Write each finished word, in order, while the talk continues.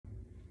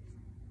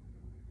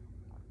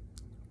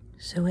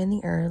So in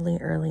the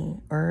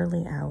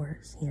early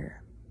hours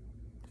here,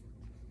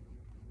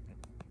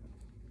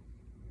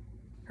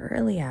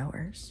 early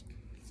hours,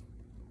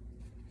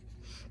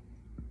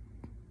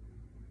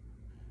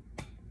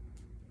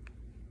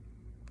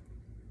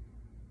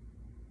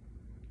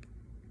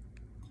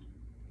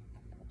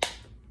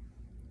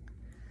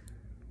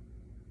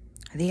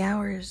 the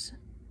hours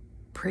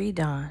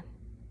pre-dawn,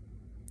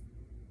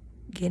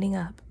 getting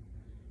up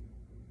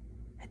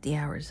at the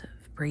hours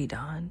of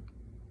pre-dawn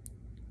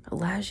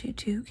allows you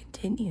to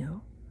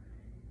continue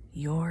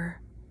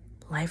your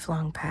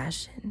lifelong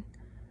passion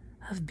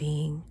of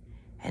being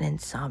an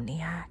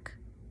insomniac.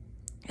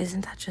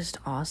 Isn't that just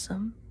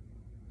awesome?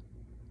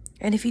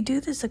 And if you do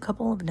this a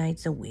couple of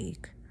nights a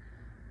week,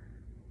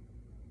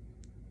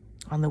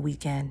 on the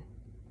weekend,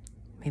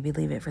 maybe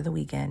leave it for the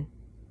weekend,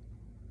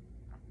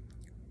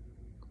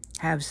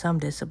 have some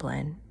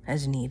discipline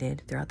as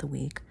needed throughout the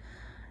week,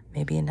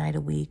 maybe a night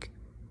a week,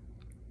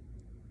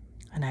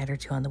 a night or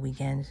two on the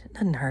weekends. It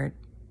doesn't hurt.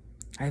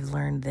 I've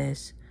learned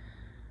this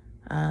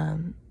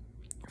from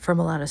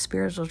a lot of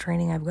spiritual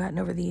training I've gotten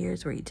over the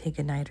years, where you take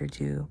a night or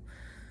two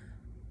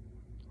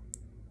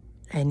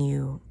and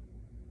you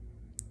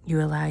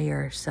allow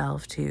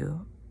yourself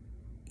to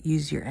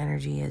use your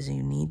energy as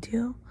you need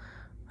to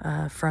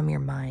from your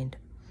mind.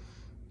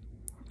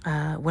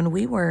 When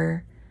we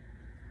were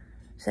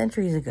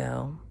centuries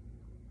ago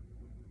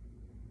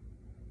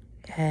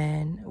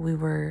and we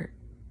were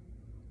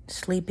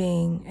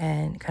sleeping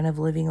and kind of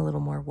living a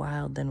little more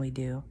wild than we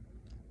do,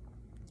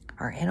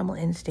 our animal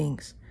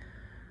instincts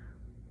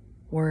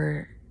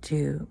were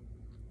to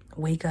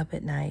wake up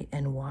at night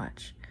and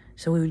watch.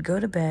 So we would go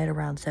to bed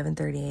around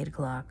 7:30, 8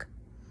 o'clock.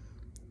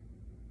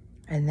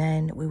 And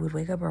then we would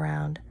wake up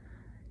around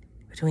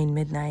between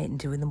midnight and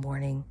 2 in the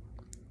morning.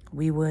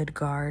 We would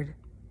guard,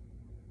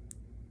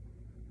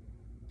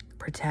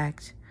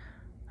 protect,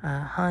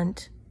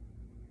 hunt.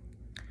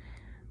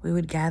 We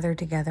would gather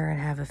together and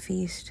have a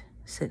feast,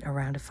 sit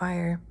around a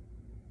fire.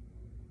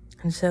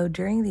 And so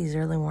during these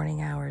early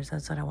morning hours,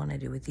 that's what I want to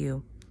do with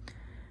you.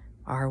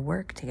 Our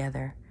work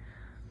together.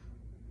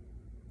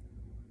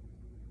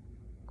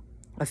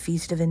 A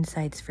feast of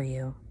insights for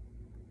you.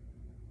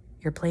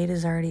 Your plate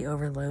is already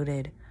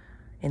overloaded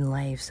in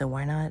life, so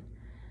why not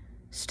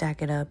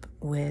stack it up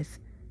with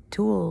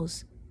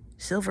tools,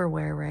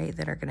 silverware, right,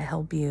 that are going to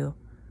help you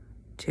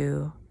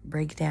to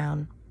break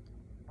down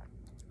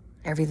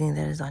everything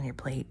that is on your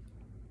plate.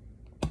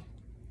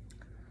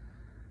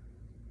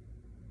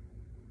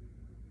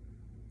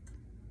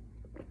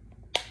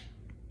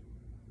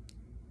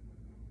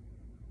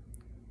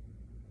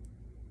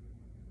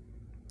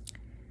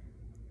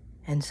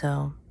 And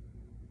so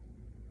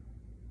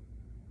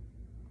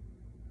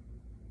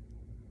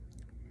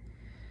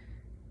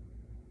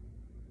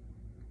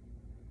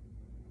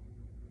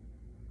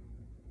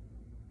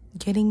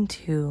getting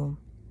to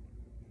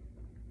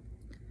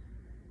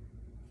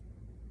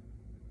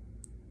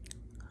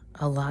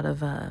a lot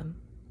of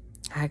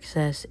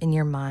access in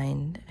your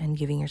mind and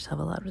giving yourself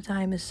a lot of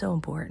time is so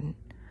important.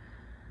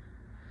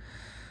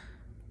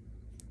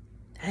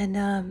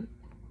 And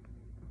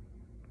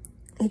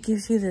it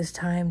gives you this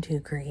time to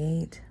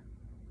create,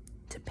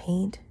 to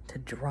paint, to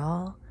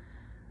draw,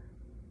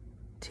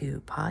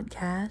 to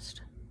podcast,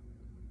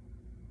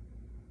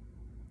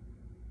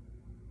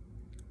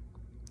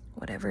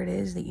 whatever it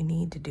is that you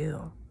need to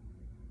do,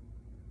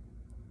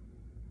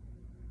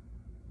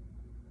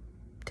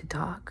 to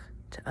talk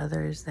to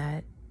others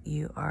that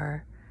you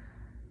are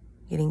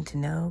getting to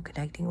know,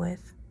 connecting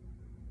with.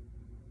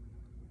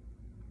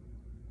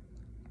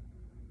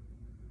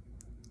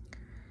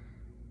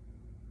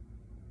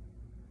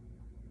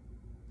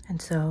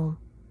 And so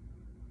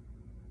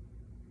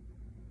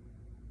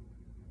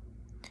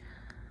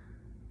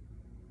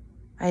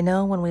I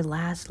know when we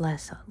last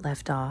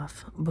left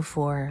off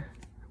before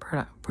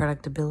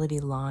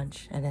Productability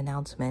launch and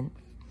announcement,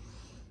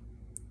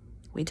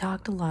 we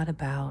talked a lot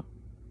about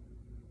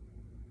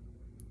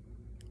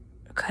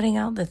cutting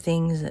out the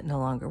things that no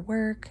longer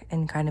work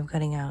and kind of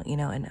cutting out,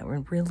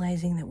 and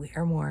realizing that we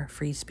are more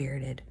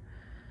free-spirited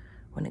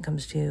when it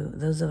comes to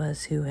those of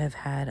us who have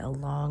had a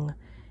long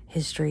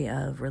history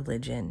of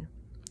religion.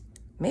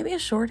 Maybe a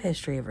short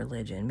history of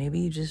religion. Maybe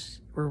you just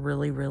were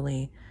really,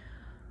 really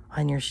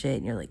on your shit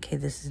and you're like, hey,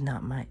 this is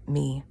not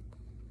me.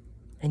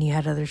 And you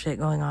had other shit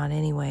going on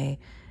anyway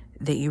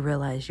that you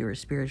realized you were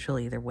spiritual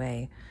either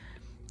way.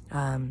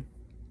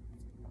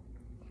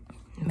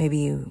 Maybe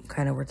you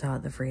kind of were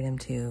taught the freedom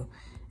to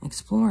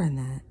explore in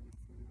that.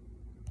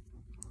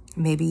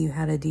 Maybe you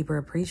had a deeper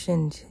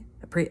appreciation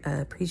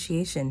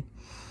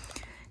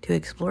to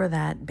explore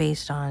that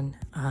based on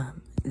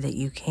that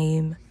you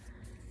came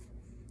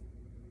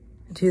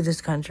to this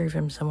country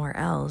from somewhere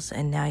else,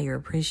 and now you're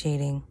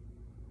appreciating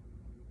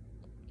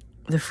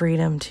the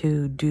freedom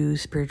to do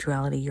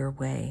spirituality your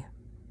way,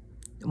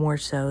 more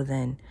so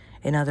than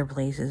in other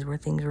places where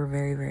things were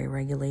very, very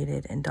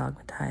regulated and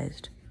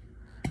dogmatized.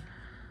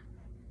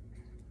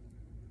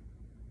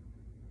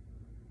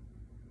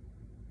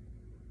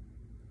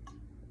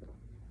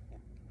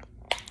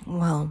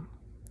 Well,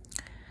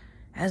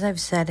 As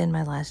I've said in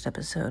my last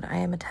episode, I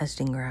am a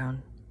testing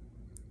ground.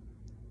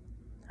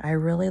 I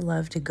really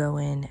love to go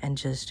in and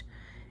just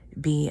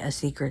be a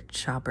secret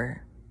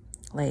shopper.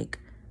 Like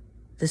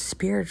the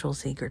spiritual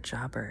secret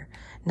shopper.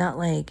 Not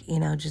like,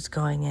 just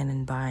going in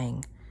and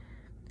buying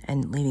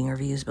and leaving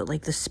reviews, but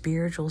like the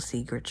spiritual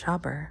secret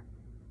shopper.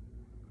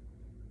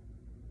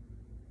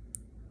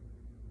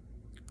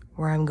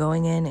 Where I'm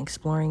going in,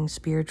 exploring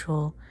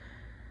spiritual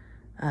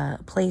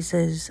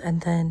places, and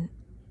then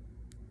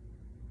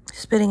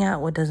spitting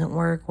out what doesn't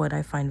work, what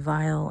I find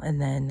vile, and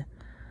then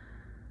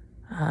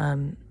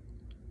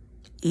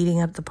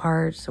eating up the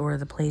parts or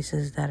the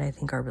places that I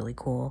think are really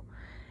cool,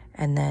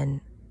 and then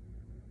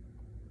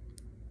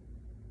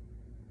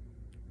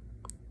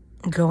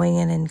going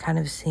in and kind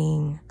of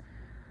seeing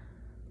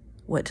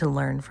what to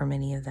learn from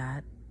any of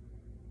that.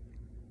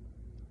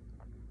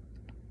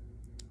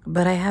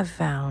 But I have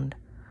found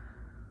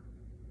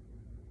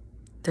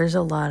there's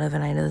a lot of,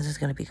 and I know this is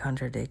going to be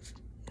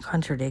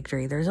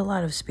contradictory, there's a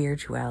lot of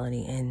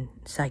spirituality in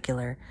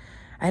secular.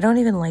 I don't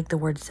even like the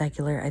word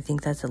secular. I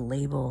think that's a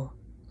label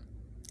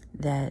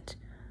that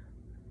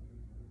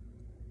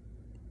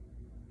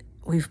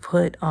we've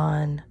put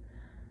on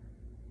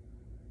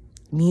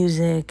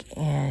music,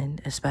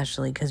 and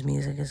especially because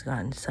music has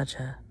gotten such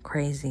a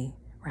crazy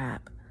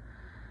rap.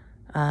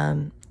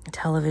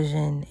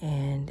 Television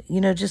and,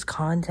 just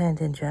content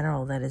in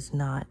general that is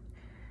not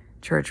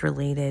church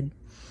related.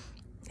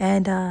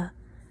 And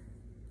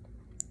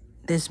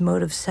this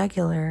mode of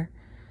secular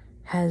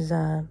has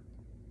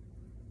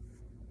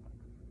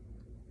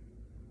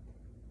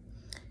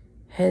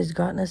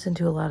gotten us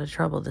into a lot of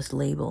trouble, this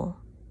label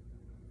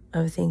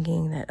of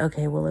thinking that,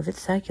 okay, well, if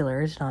it's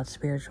secular, it's not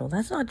spiritual.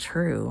 That's not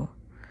true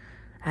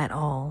at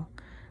all.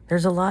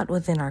 There's a lot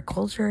within our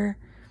culture.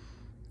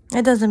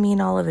 It doesn't mean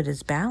all of it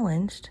is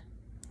balanced.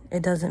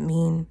 It doesn't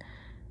mean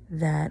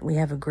that we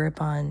have a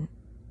grip on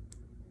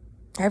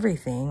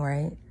everything,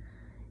 right?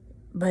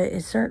 But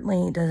it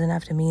certainly doesn't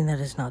have to mean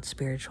that it's not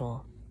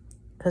spiritual.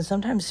 Because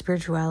sometimes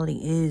spirituality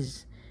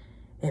is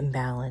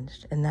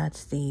imbalanced, and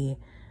that's the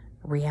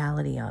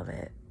reality of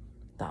it,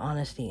 the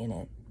honesty in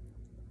it.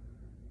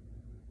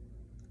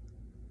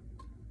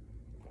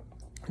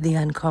 The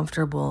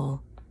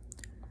uncomfortable,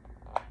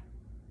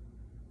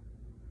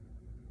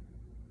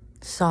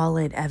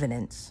 solid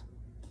evidence.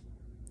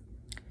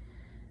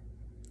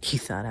 You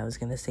thought I was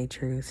going to say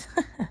truth.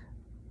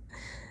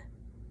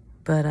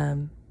 But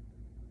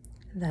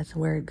that's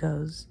where it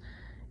goes.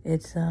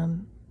 It's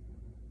been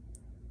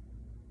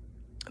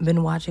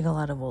watching a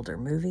lot of older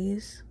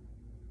movies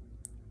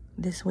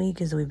this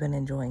week as we've been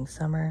enjoying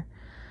summer.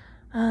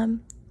 Of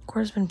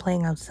course, been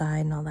playing outside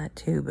and all that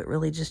too, but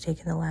really just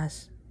taking the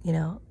last,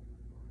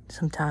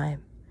 some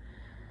time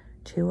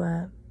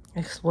to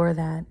explore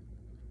that.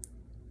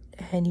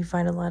 And you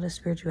find a lot of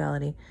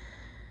spirituality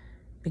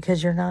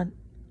because you're not,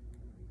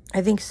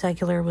 I think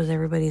secular was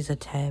everybody's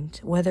attempt,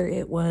 whether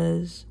it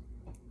was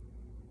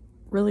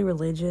really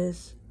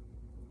religious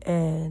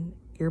and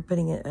you're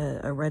putting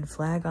a red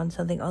flag on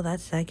something, oh,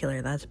 that's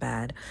secular, that's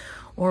bad.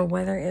 Or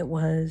whether it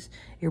was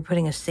you're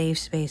putting a safe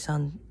space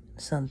on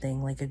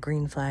something like a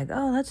green flag,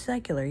 oh, that's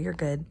secular, you're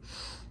good.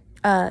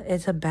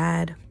 It's a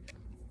bad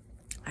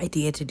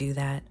idea to do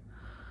that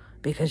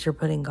because you're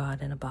putting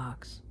God in a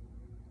box.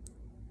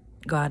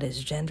 God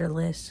is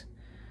genderless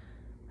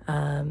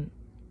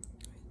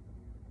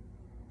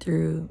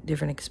through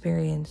different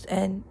experience,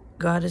 and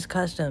God is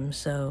custom,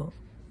 so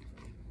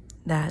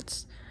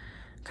that's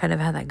kind of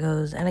how that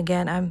goes. And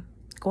again, I'm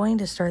going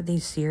to start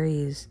these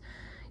series.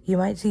 You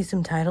might see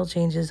some title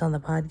changes on the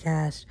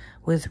podcast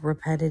with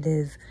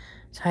repetitive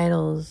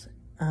titles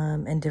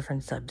and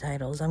different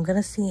subtitles. I'm going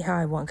to see how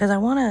I want, because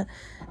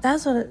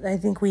that's what I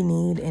think we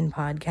need in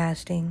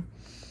podcasting,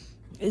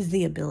 is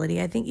the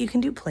ability. I think you can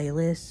do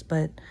playlists,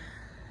 but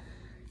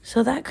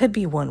so that could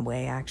be one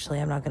way, actually.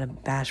 I'm not going to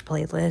bash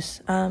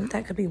playlists.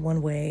 That could be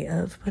one way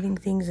of putting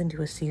things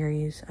into a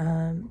series.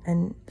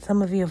 And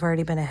some of you have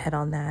already been ahead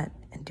on that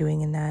and doing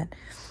in that.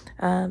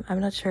 I'm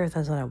not sure if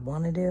that's what I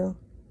want to do,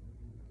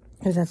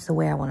 if that's the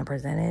way I want to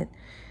present it,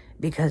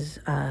 because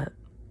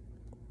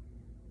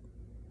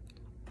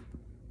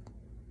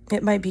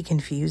it might be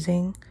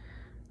confusing.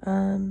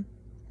 You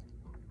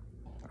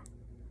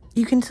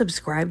can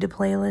subscribe to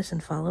playlists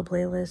and follow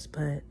playlists,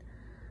 but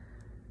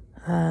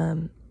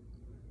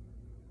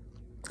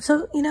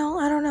so,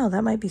 I don't know.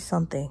 That might be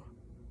something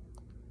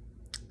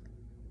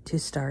to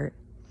start.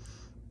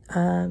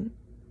 Kind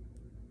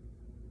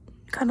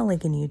of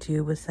like in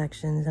YouTube with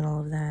sections and all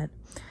of that.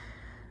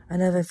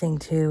 Another thing,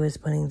 too, is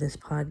putting this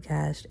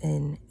podcast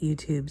in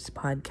YouTube's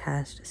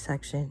podcast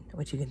section,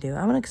 which you can do.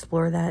 I'm going to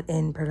explore that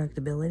in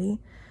Productability,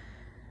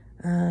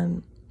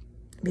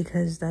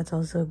 because that's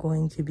also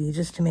going to be,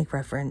 just to make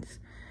reference,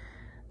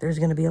 there's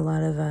going to be a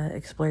lot of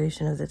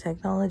exploration of the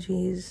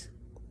technologies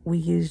we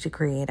use to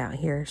create out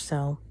here,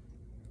 so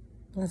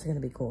that's going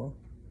to be cool.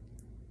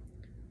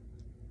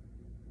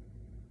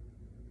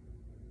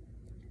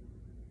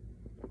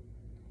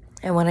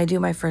 And when I do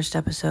my first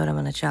episode, I'm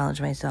going to challenge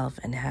myself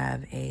and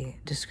have a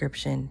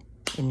description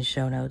in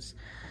show notes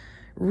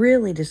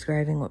really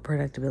describing what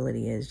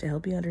productability is to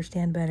help you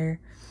understand better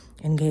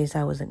in case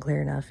I wasn't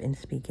clear enough in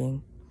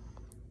speaking.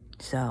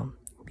 So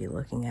be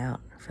looking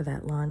out for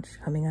that launch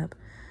coming up.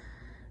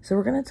 So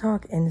we're going to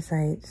talk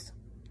insights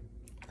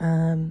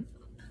after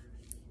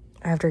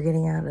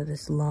getting out of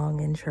this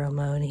long intro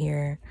mode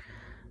here.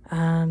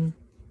 How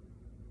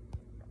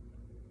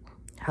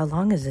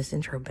long has this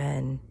intro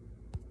been?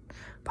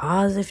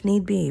 Pause if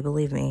need be.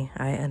 Believe me,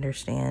 I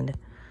understand.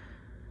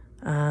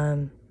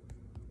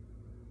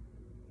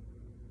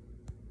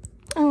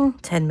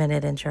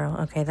 10-minute intro.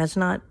 Okay, that's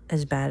not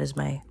as bad as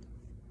my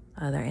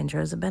other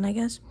intros have been, I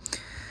guess.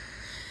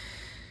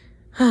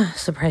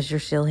 Surprised you're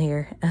still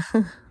here.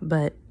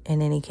 But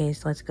in any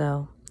case, let's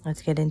go.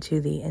 Let's get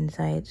into the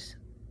insights.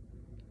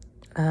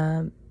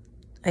 I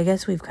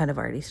guess we've kind of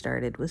already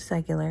started with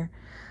secular.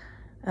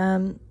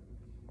 And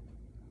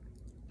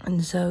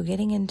so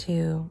getting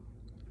into,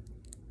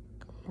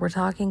 we're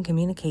talking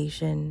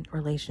communication,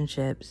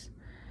 relationships.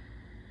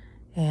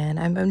 And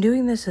I'm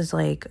doing this as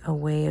like a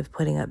way of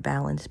putting up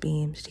balance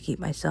beams to keep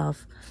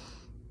myself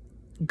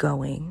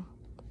going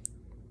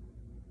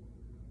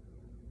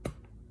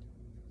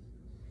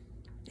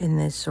in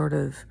this sort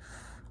of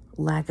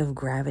lack of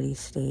gravity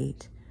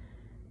state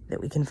that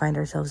we can find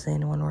ourselves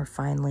in when we're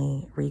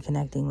finally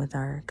reconnecting with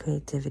our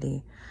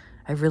creativity.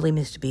 I really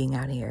missed being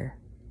out here.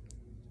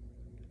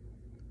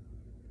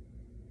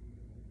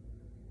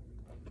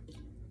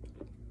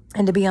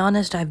 And to be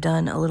honest, I've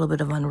done a little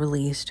bit of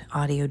unreleased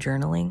audio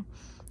journaling.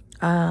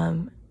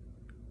 I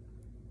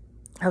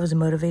was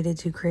motivated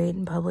to create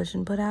and publish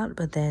and put out,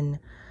 but then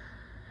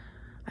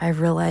I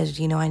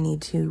realized, I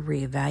need to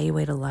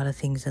reevaluate a lot of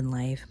things in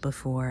life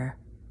before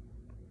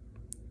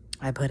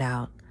I put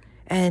out.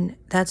 And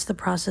that's the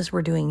process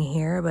we're doing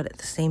here, but at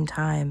the same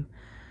time,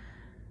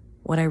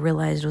 what I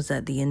realized was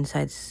that the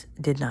insights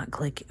did not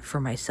click for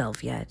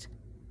myself yet.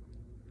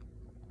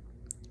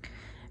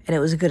 And it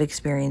was a good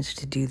experience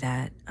to do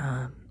that.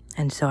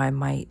 And so I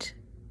might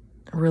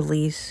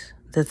release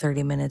the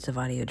 30 minutes of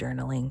audio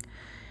journaling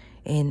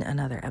in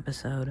another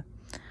episode.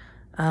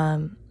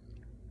 But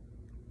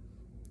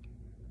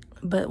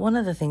one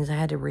of the things I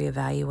had to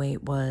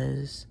reevaluate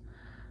was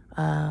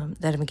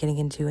that I'm getting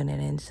into in an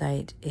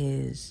insight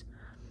is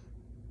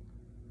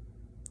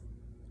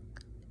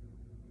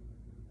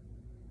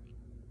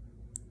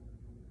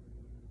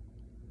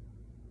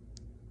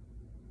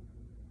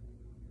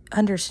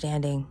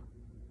understanding.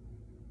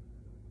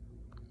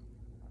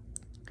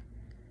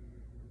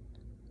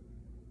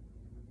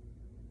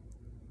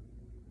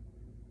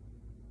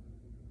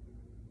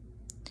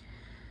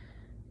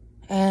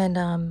 And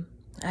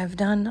I've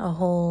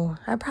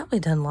probably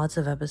done lots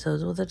of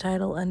episodes with the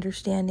title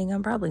Understanding.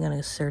 I'm probably going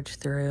to search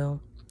through.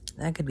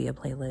 That could be a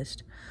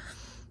playlist.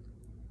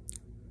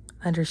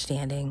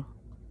 Understanding.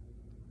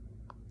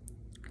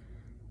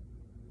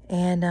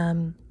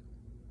 And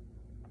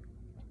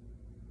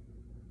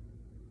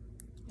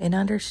in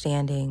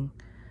understanding,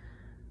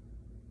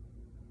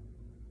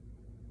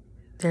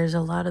 there's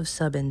a lot of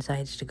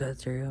sub-insights to go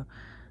through.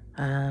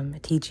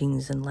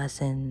 Teachings and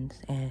lessons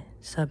and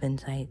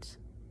sub-insights.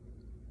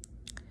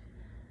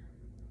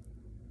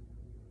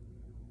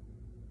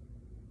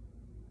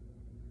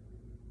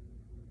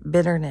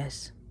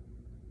 Bitterness.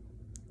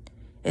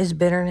 Is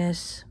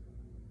bitterness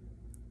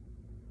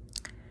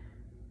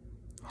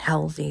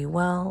healthy?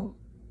 Well,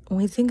 when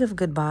we think of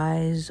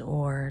goodbyes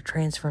or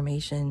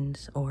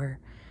transformations or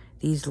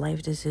these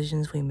life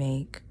decisions we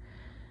make,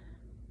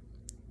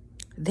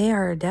 they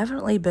are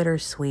definitely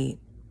bittersweet.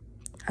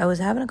 I was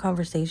having a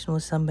conversation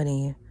with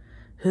somebody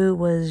who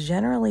was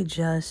generally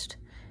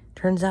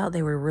turns out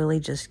they were really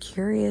just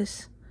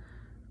curious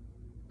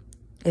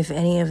if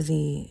any of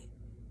the,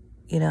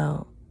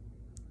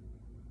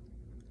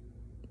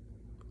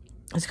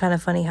 it's kind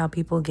of funny how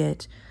people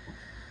get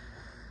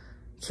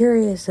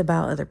curious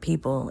about other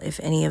people if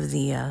any of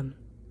the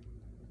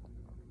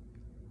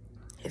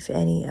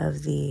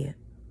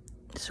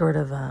sort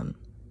of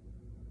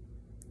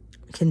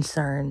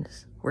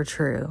concerns were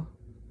true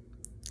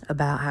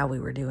about how we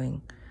were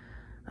doing.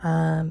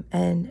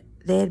 And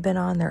they had been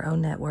on their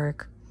own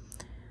network.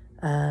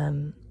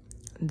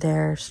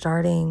 They're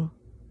starting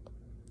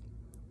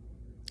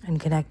and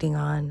connecting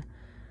on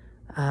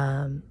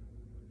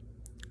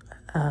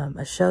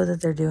a show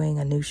that they're doing,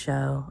 a new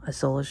show, a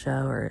solo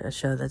show, or a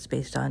show that's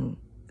based on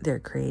their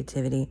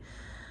creativity,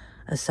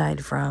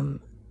 aside from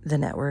the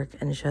network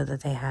and the show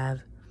that they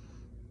have.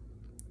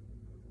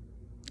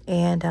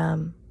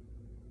 And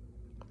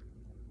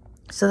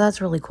so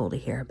that's really cool to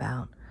hear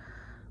about.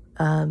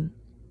 And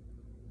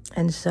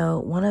so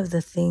one of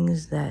the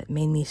things that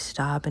made me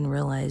stop and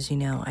realize,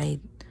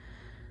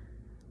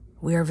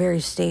 we are very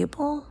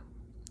stable,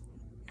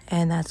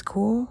 and that's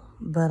cool,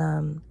 but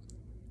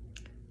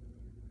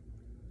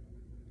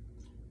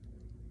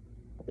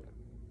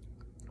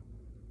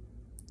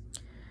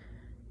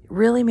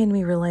really made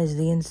me realize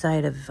the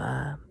inside of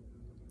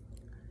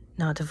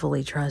not to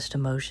fully trust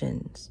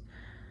emotions.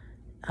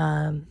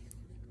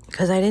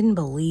 Because I didn't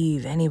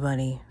believe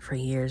anybody for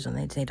years when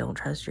they'd say, don't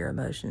trust your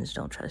emotions,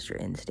 don't trust your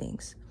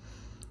instincts.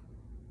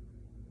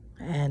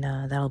 and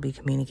that'll be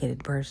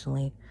communicated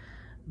personally,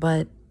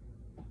 but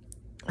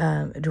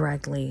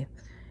directly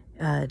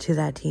to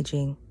that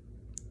teaching.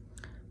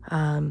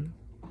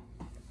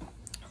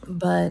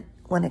 But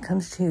when it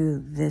comes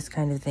to this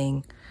kind of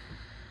thing,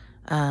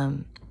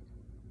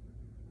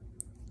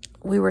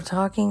 we were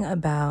talking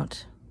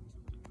about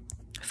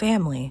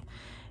family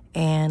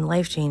and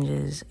life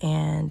changes,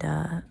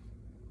 and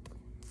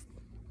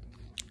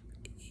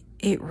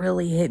it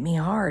really hit me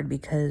hard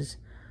because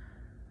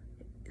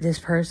this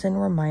person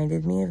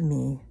reminded me of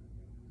me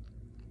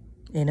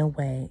in a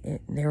way.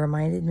 They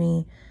reminded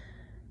me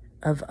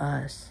of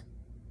us.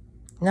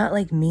 Not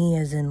like me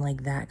as in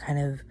like that kind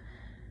of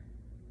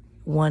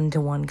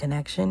one-to-one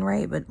connection,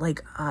 right? But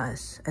like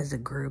us as a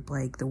group,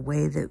 like the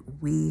way that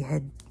we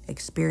had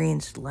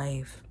experienced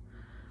life.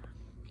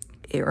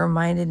 It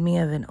reminded me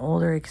of an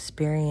older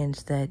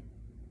experience that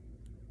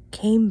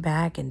came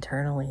back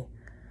internally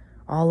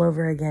all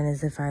over again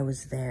as if I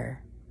was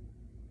there,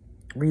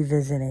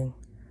 revisiting.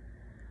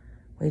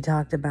 We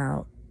talked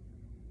about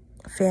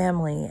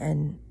family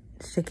and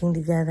sticking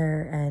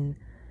together and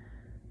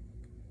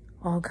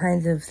all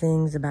kinds of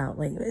things about,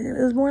 like,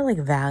 it was more like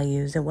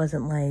values. It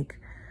wasn't like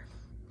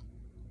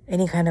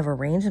any kind of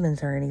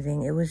arrangements or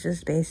anything. It was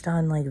just based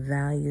on like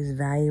values,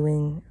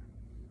 valuing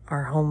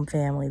our home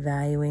family,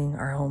 valuing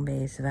our home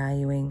base,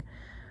 valuing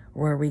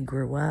where we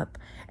grew up.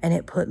 And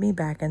it put me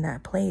back in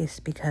that place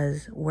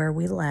because where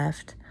we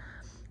left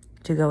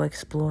to go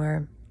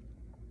explore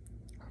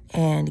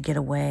and get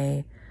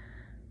away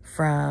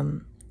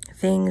from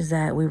things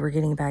that we were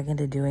getting back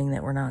into doing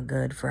that were not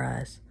good for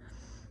us,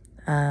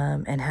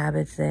 and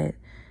habits that,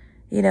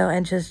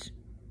 and just,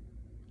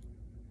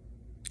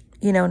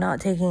 not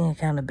taking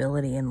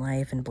accountability in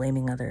life and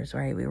blaming others,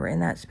 right? We were in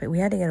that space. We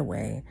had to get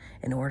away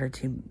in order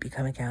to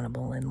become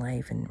accountable in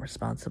life and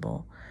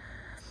responsible.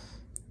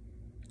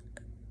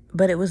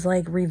 But it was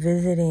like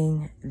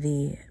revisiting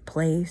the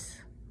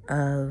place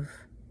of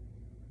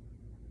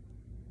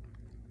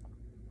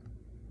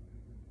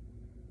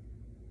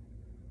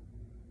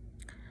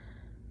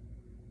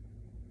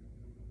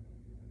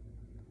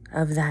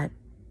that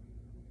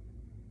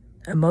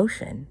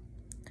emotion,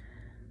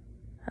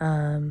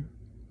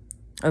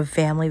 of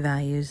family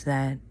values,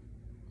 that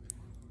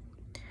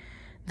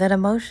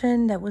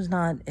emotion that was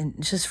not,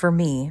 just for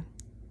me,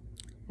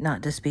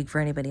 not to speak for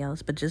anybody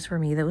else, but just for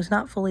me, that was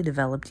not fully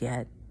developed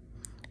yet,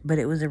 but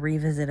it was a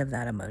revisit of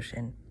that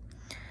emotion.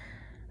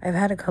 I've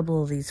had a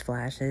couple of these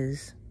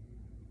flashes,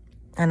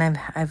 and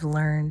I've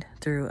learned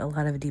through a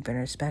lot of deep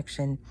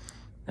introspection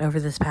over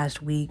this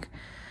past week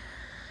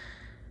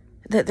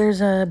that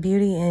there's a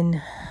beauty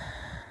in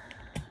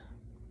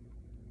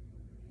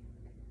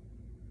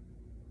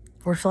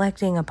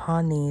reflecting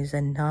upon these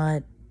and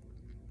not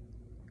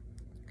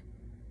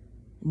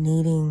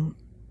needing,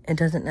 it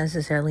doesn't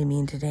necessarily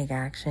mean to take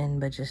action,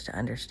 but just to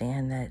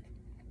understand that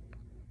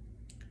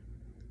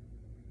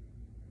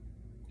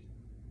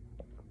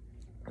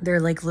they're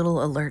like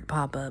little alert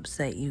pop-ups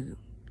that you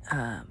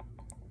have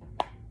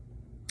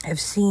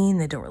seen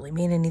that don't really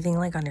mean anything.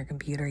 Like on your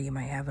computer, you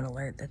might have an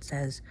alert that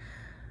says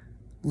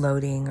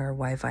loading or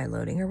Wi-Fi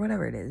loading or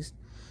whatever it is.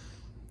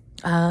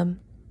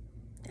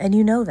 And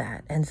you know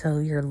that. And so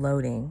you're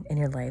loading in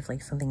your life,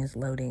 like something is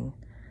loading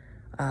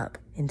up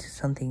into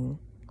something,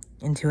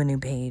 into a new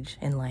page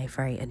in life,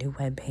 right? A new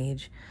web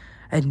page,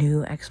 a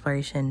new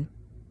exploration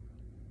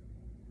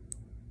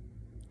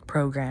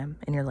program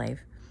in your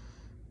life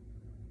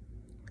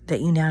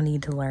that you now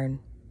need to learn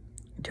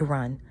to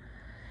run.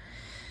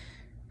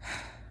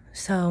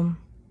 So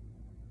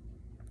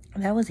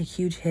that was a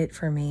huge hit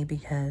for me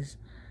because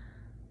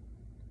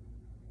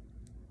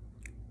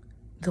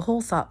the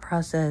whole thought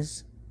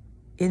process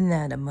in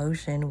that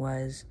emotion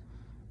was,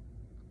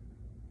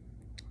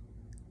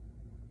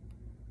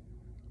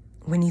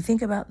 when you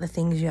think about the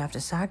things you have to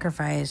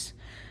sacrifice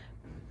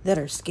that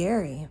are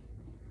scary,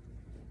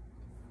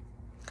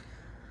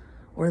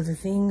 or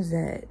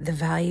the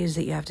values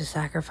that you have to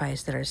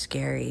sacrifice that are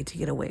scary to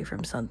get away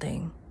from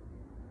something.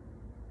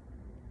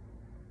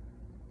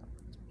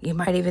 You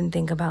might even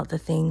think about the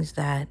things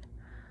that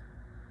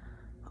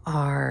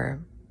are,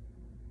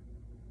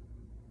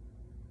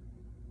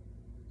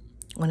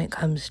 when it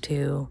comes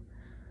to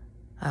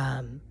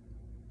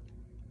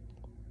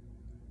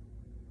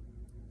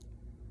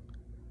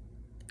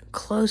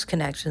close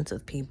connections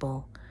with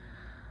people,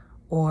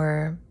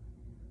 or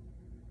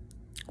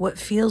what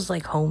feels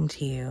like home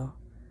to you.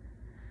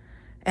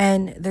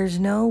 And there's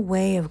no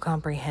way of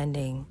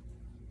comprehending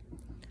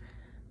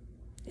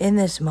in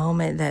this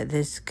moment that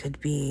this could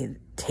be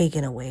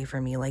taken away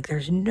from you. Like,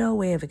 there's no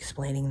way of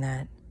explaining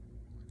that.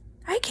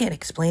 I can't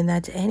explain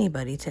that to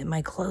anybody, to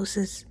my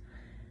closest.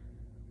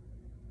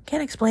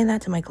 Can't explain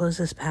that to my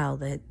closest pal,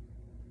 that,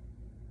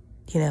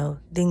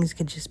 things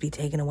could just be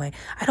taken away.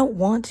 I don't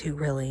want to,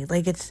 really.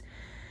 Like,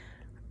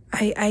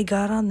 I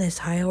got on this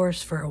high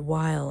horse for a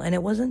while, and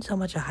it wasn't so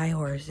much a high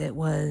horse. It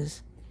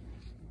was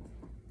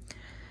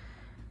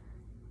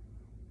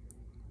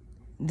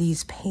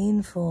these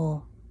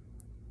painful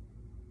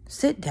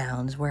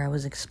sit-downs where I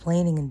was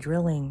explaining and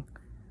drilling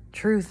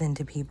truth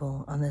into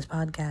people on this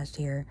podcast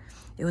here.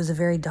 It was a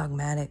very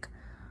dogmatic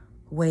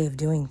way of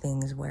doing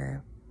things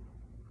where,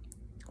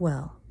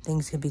 well,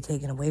 things could be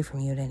taken away from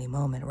you at any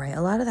moment, right?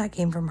 A lot of that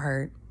came from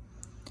hurt.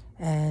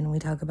 And we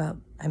talk about,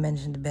 I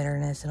mentioned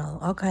bitterness and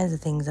all kinds of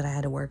things that I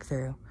had to work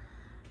through.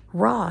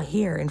 Raw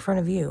here in front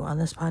of you on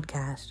this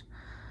podcast.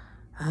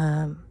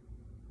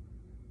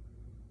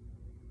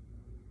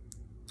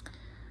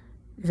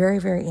 Very,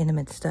 very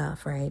intimate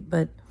stuff, right?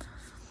 But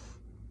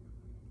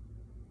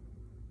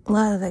a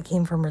lot of that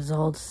came from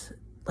results,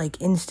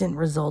 like instant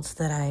results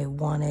that I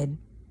wanted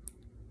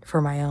for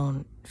my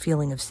own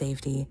feeling of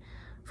safety,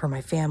 for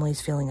my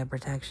family's feeling of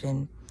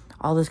protection,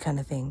 all this kind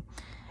of thing.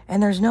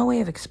 And there's no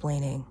way of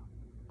explaining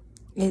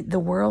it. The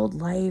world,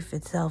 life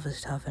itself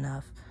is tough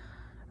enough.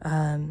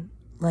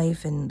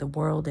 Life in the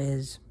world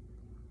is,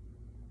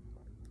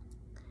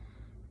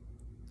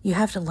 you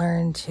have to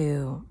learn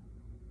to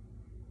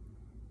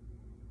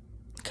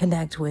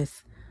connect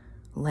with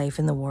life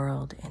in the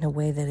world in a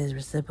way that is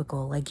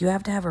reciprocal. Like, you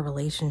have to have a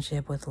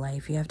relationship with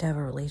life. You have to have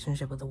a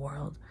relationship with the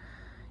world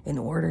in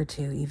order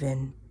to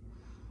even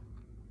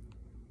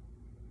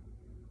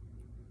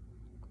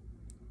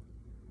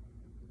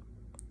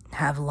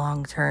have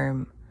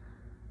long-term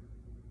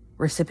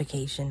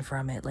reciprocation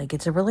from it. Like,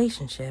 it's a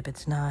relationship.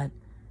 It's not,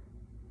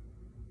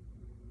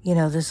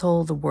 this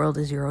whole the world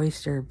is your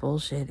oyster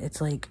bullshit.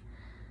 It's like,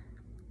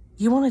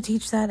 you want to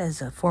teach that as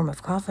a form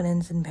of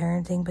confidence in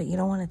parenting, but you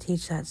don't want to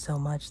teach that so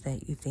much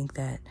that you think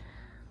that,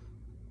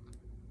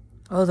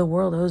 oh, the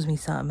world owes me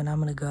something and I'm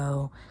going to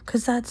go.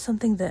 Because that's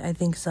something that I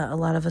think a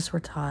lot of us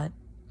were taught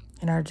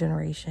in our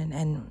generation.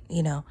 And,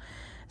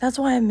 that's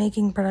why I'm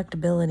making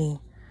Productability,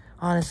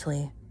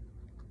 honestly.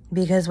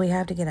 Because we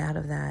have to get out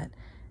of that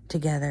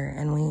together.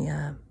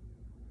 And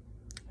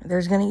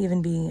there's going to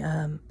even be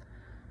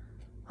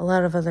a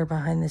lot of other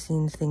behind the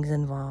scenes things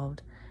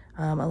involved.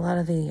 A lot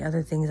of the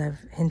other things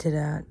I've hinted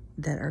at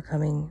that are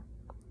coming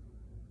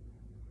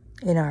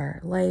in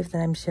our life that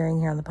I'm sharing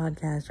here on the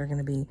podcast are going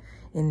to be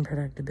in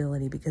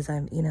Productability, because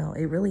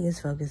it really is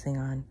focusing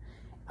on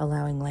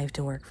allowing life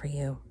to work for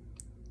you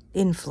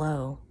in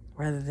flow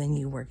rather than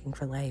you working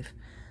for life.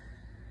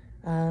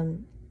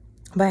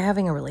 By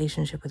having a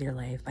relationship with your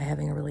life, by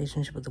having a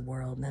relationship with the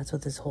world, and that's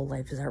what this whole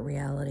Life is Art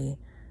reality,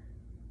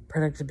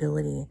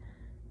 Productability,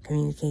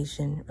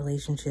 communication,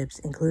 relationships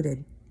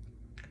included.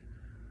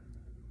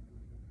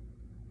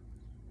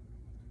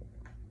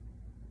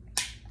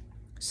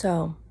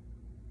 So,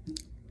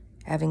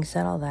 having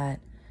said all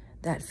that,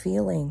 that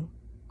feeling,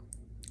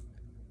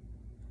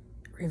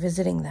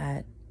 revisiting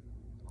that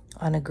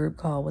on a group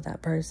call with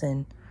that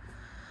person,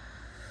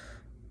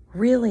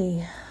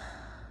 really,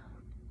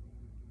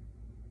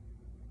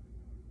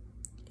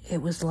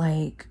 it was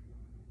like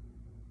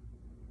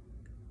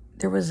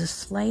there was a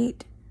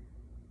slight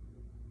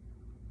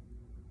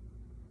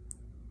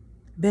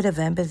bit of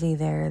empathy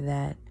there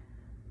that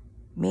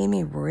made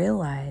me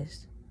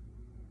realize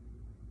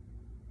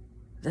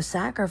the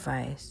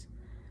sacrifice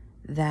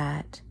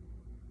that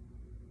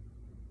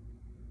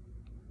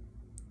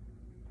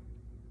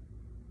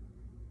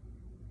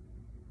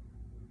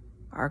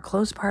our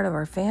close part of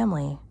our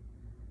family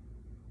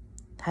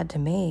had to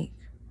make.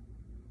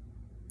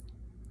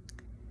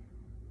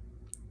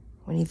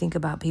 When you think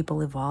about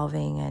people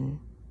evolving and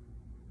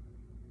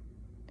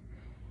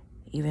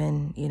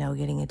even,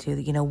 getting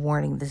into,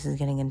 warning, this is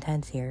getting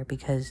intense here,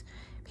 because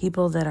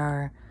people that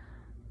are,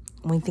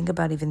 when we think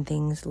about even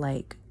things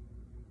like,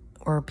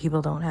 or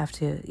people don't have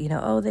to,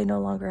 they no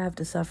longer have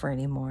to suffer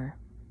anymore.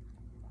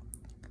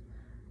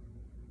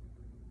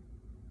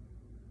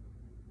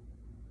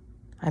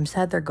 I'm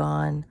sad they're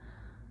gone.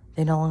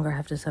 They no longer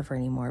have to suffer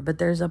anymore. But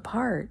there's a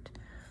part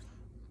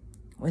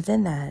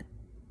within that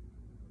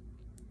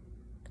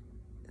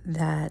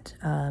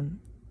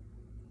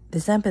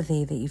this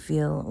empathy that you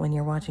feel when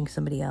you're watching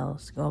somebody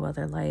else go about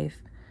their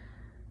life.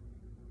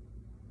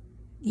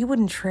 You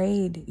wouldn't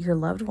trade your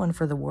loved one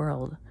for the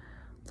world.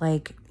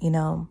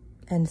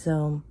 And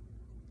so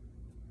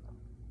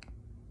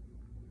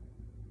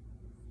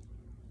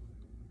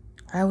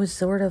I was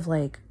sort of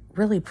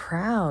really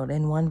proud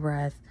in one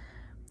breath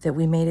that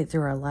we made it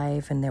through our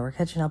life and they were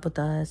catching up with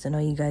us. And, oh,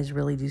 you guys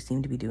really do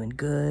seem to be doing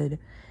good.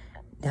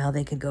 Now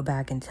they could go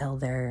back and tell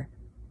their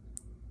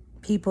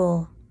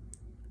people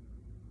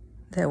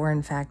that we're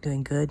in fact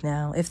doing good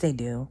now. If they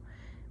do,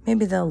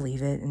 maybe they'll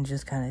leave it and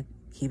just kind of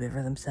keep it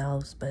for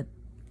themselves. But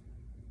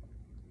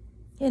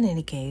in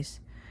any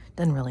case,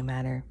 doesn't really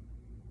matter.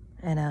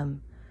 And,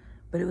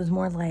 but it was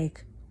more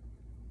like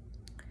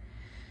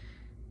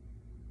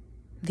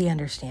the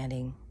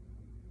understanding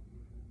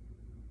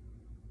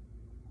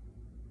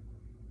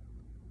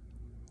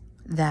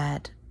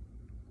that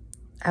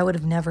I would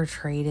have never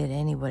traded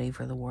anybody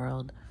for the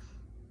world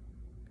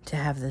to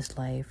have this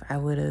life.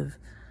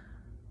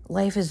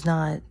 Life is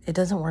not, it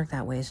doesn't work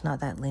that way. It's not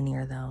that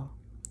linear though.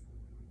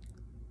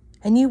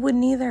 And you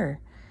wouldn't either.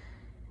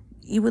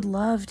 You would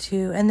love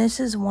to, and this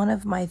is one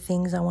of my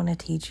things I want to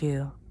teach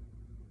you.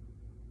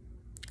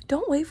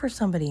 Don't wait for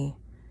somebody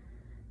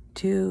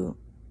to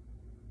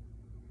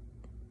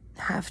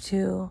have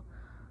to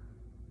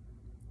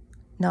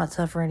not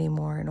suffer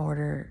anymore in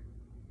order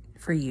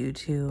for you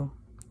to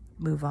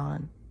move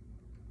on.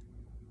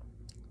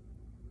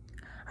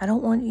 I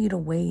don't want you to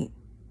wait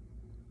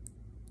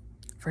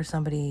for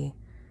somebody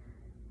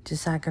to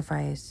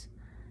sacrifice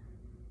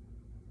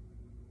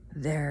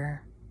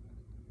their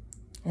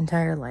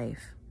entire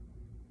life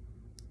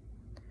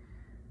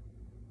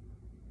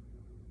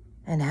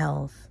and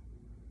health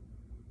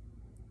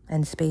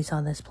and space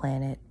on this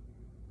planet.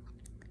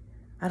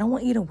 I don't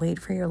want you to wait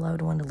for your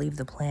loved one to leave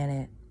the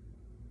planet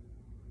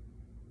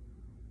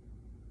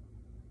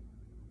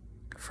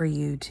for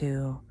you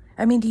to...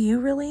 I mean, do you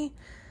really?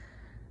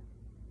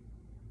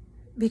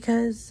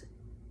 Because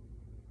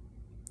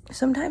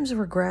sometimes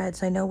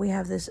regrets, I know we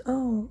have this,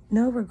 oh,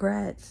 no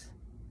regrets.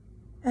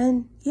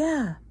 And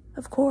yeah,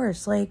 of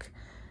course, like,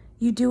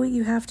 you do what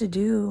you have to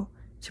do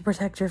to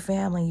protect your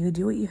family. You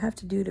do what you have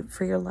to do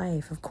for your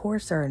life. Of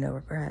course there are no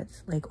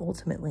regrets, like,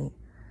 ultimately.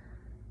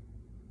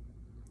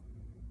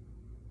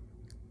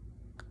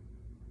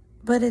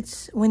 But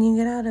it's when you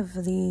get out of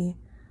the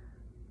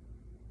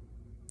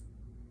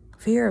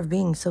fear of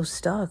being so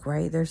stuck,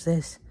 right? There's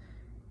this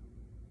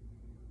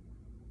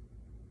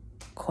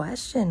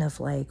question of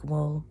like,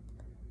 well,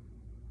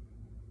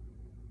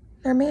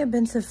 there may have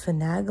been some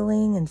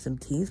finagling and some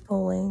teeth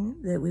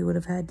pulling that we would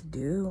have had to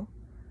do.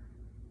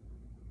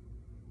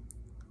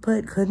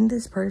 But couldn't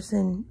this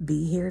person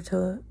be here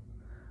to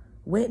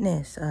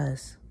witness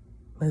us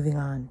moving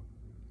on?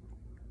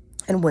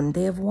 And wouldn't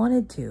they have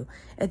wanted to?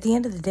 At the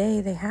end of the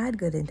day, they had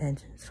good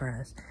intentions for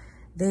us.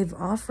 They've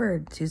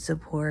offered to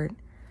support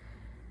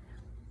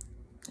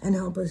and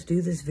help us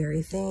do this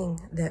very thing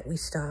that we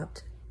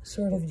stopped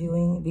sort of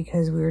doing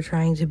because we were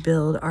trying to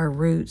build our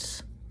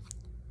roots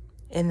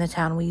in the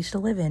town we used to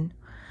live in.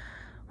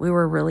 We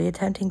were really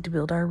attempting to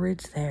build our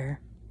roots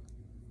there.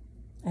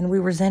 And we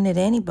resented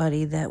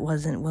anybody that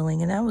wasn't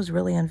willing, and that was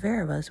really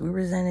unfair of us. We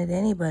resented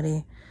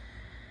anybody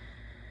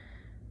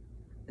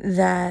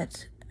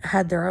that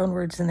had their own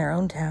roots in their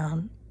own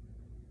town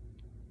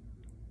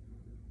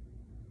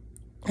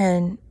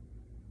and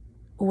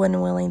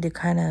wasn't willing to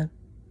kind of,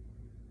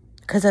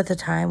 because at the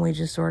time we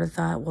just sort of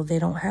thought, well, they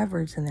don't have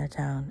roots in their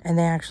town, and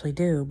they actually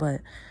do,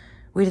 but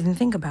we didn't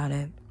think about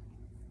it.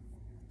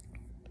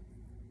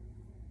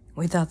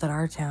 We thought that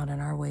our town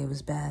and our way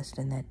was best,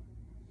 and that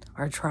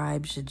our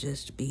tribe should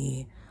just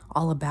be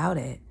all about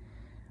it.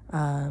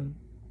 And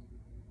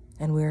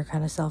we were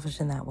kind of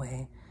selfish in that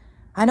way.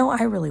 I know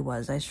I really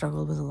was. I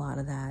struggled with a lot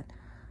of that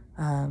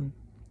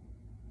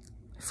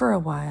for a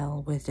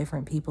while with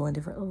different people and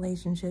different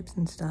relationships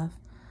and stuff.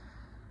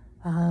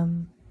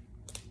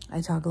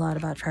 I talk a lot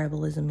about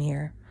tribalism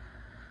here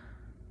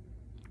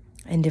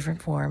in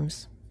different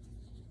forms,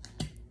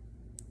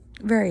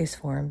 various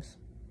forms.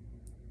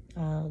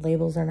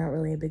 Labels are not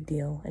really a big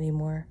deal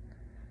anymore.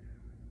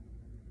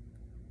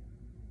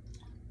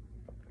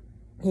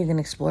 You can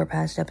explore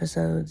past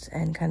episodes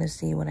and kind of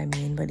see what I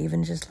mean, but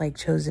even just like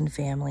chosen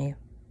family,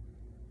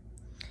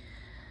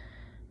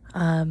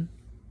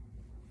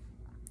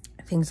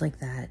 things like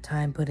that,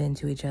 time put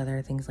into each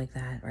other, things like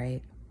that,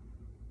 right?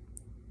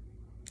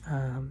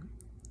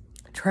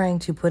 Trying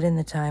to put in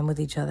the time with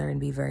each other and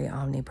be very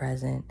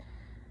omnipresent,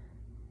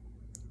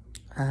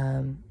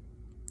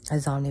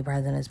 as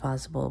omnipresent as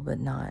possible, but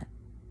not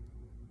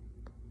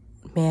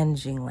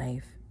managing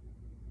life.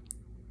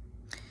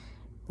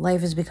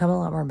 Life has become a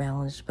lot more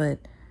balanced, but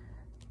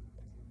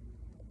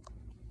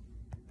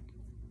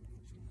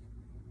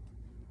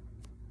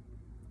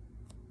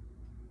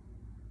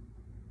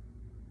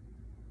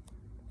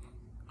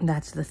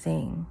that's the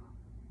thing,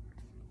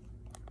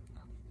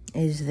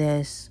 is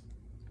this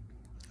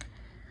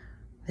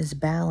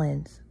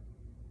balance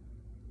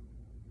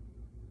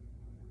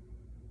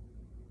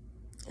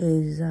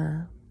is,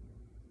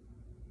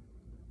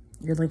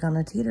 you're like on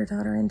a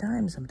teeter-totter in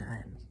time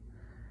sometimes.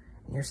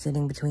 You're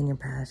sitting between your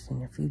past and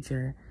your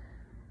future,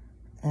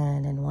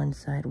 and in one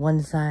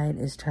side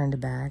is turned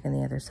back and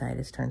the other side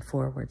is turned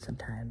forward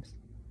sometimes.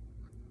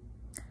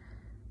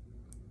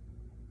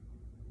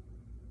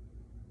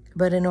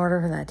 But in order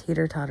for that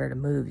teeter-totter to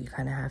move, you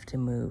kind of have to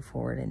move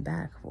forward and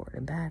back, forward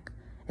and back.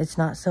 It's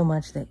not so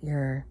much that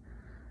you're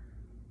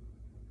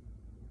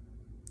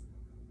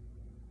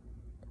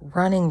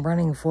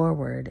running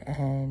forward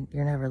and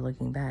you're never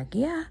looking back.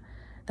 Yeah,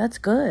 that's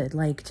good.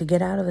 Like, to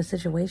get out of a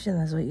situation,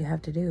 that's what you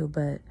have to do.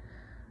 But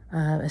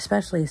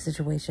especially a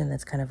situation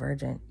that's kind of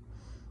urgent.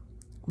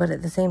 But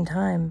at the same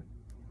time,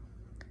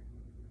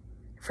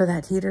 for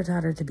that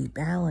teeter-totter to be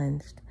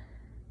balanced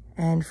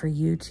and for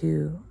you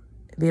to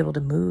be able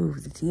to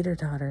move the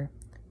teeter-totter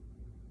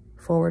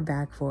forward,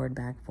 back, forward,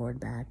 back, forward,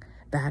 back,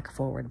 back,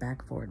 forward,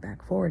 back, forward,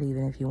 back, forward,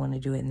 even if you want to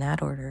do it in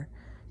that order.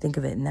 Think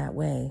of it in that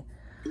way.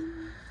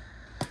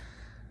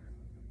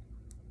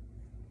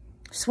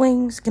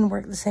 Swings can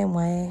work the same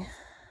way.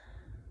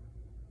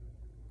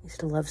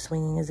 Used to love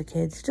swinging as a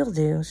kid. Still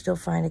do. Still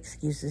find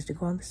excuses to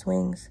go on the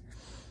swings.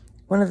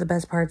 One of the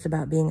best parts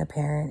about being a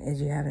parent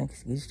is you have an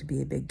excuse to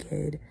be a big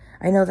kid.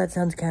 I know that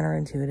sounds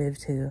counterintuitive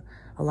to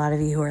a lot of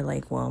you who are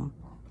like, well,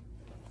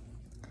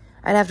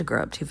 I'd have to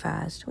grow up too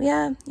fast. Well,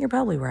 yeah, you're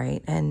probably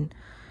right. And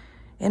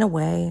in a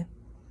way,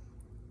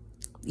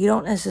 you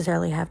don't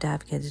necessarily have to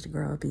have kids to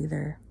grow up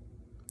either.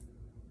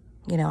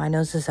 You know, I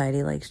know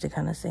society likes to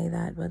kind of say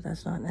that, but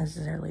that's not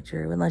necessarily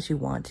true unless you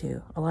want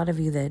to. A lot of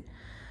you that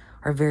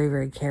are very,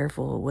 very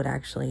careful would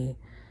actually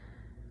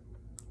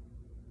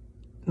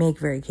make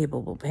very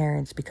capable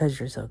parents because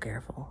you're so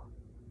careful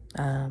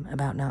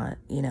about not,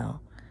 you know,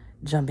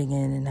 jumping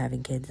in and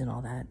having kids and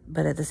all that.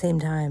 But at the same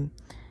time,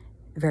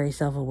 very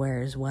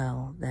self-aware as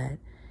well that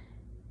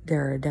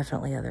there are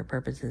definitely other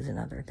purposes and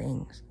other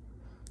things.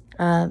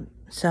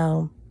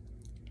 So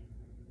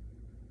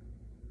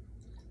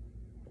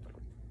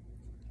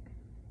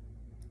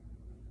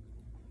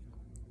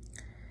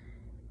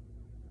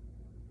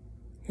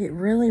it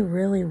really,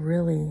 really,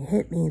 really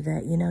hit me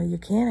that, you know, you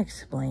can't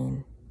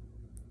explain.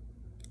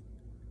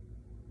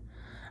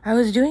 I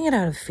was doing it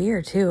out of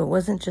fear too. It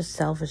wasn't just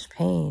selfish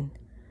pain.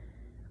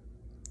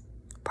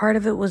 Part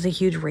of it was a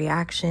huge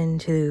reaction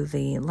to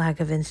the lack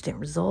of instant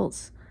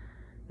results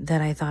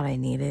that I thought I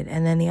needed.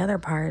 And then the other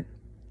part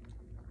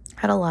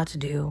had a lot to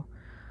do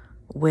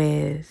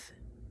with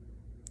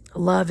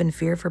love and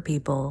fear for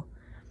people,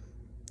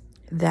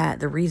 that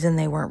the reason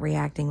they weren't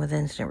reacting with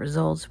instant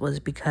results was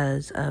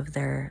because of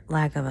their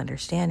lack of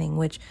understanding,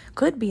 which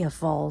could be a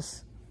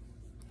false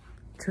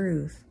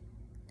truth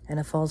and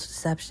a false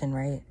deception,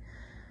 right?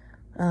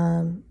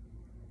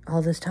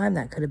 All this time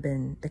that could have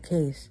been the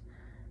case,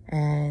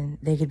 and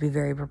they could be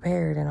very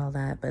prepared and all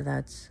that, but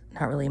that's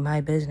not really my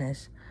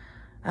business.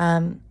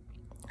 And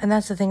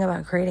that's the thing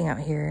about creating out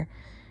here.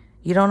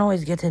 You don't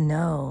always get to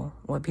know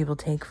what people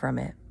take from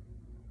it.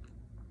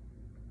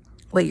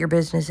 What your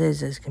business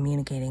is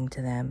communicating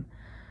to them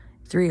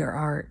through your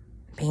art,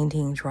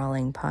 painting,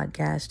 drawing,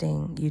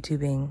 podcasting,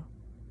 YouTubing,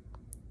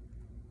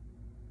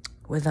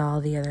 with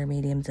all the other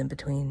mediums in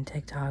between,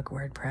 TikTok,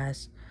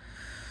 WordPress,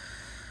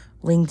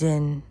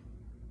 LinkedIn,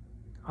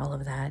 all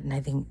of that. And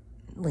I think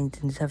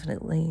LinkedIn is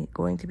definitely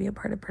going to be a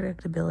part of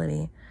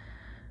predictability.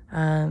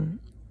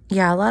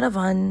 Yeah, a lot of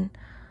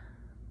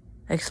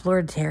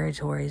unexplored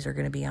territories are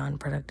going to be on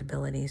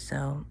predictability.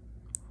 So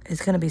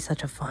it's going to be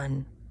such a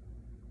fun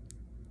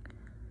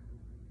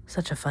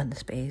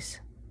space.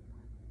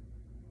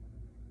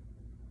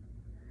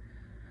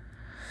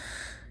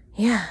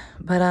 Yeah,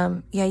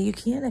 but yeah, you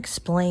can't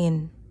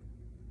explain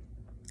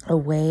a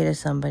way to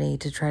somebody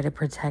to try to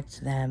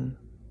protect them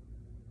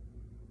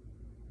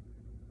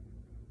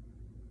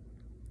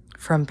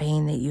from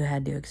pain that you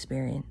had to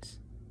experience.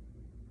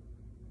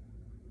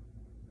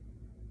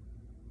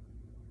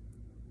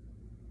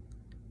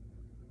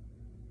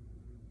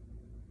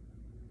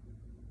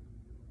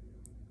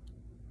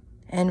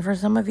 And for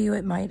some of you,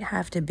 it might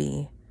have to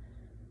be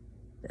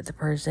that the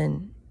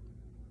person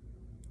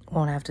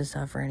won't have to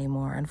suffer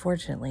anymore,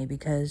 unfortunately,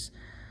 because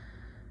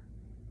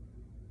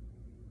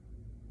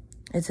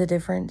it's a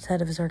different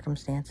set of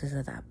circumstances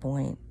at that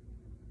point.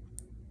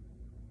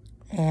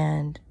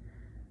 And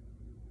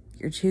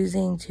you're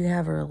choosing to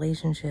have a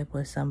relationship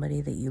with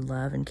somebody that you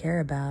love and care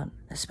about,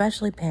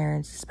 especially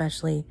parents,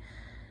 especially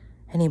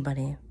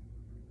anybody,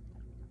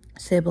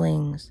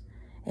 siblings,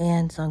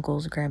 aunts,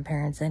 uncles,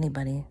 grandparents,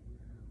 anybody.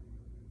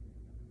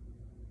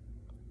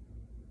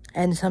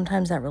 And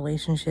sometimes that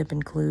relationship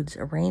includes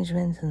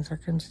arrangements and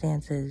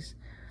circumstances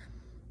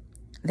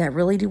that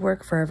really do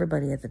work for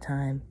everybody at the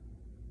time.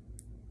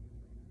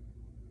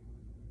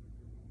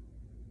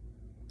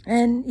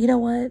 And you know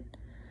what?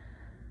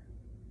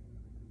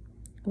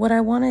 What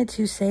I wanted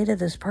to say to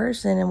this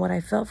person and what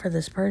I felt for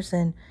this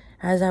person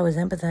as I was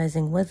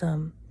empathizing with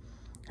them,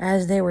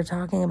 as they were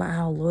talking about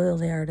how loyal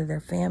they are to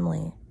their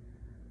family,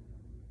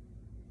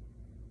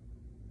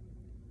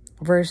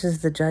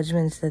 versus the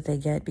judgments that they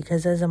get.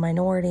 Because as a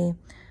minority,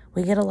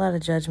 we get a lot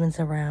of judgments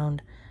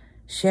around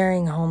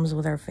sharing homes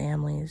with our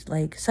families.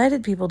 Like,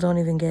 sighted people don't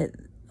even get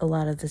a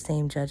lot of the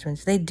same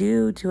judgments. They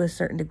do to a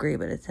certain degree,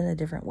 but it's in a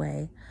different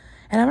way.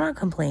 And I'm not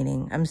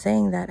complaining. I'm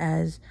saying that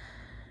as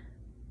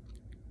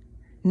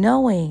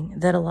knowing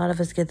that a lot of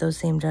us get those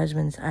same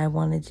judgments, I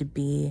wanted to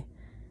be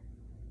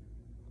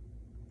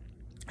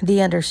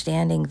the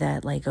understanding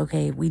that, like,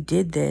 okay, we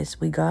did this,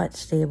 we got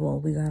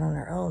stable, we got on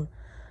our own,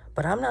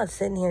 but I'm not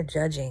sitting here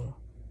judging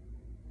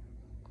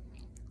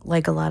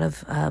like a lot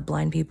of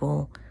blind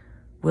people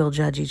will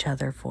judge each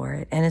other for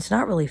it. And it's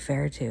not really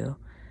fair to.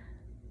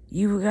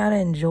 You gotta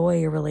enjoy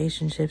your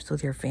relationships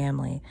with your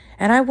family.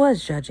 And I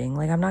was judging.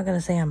 Like, I'm not gonna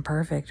say I'm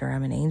perfect or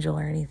I'm an angel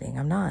or anything.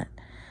 I'm not.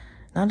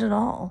 Not at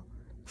all.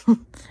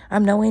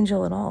 I'm no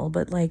angel at all.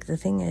 But, like, the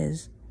thing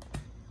is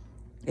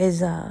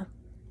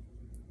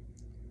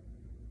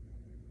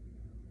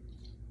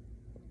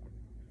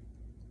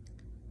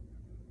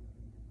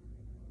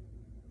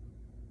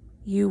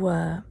you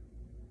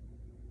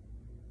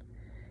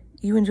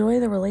enjoy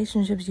the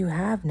relationships you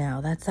have now.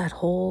 That's that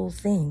whole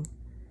thing.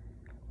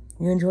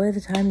 You enjoy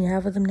the time you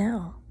have with them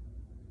now.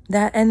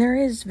 And there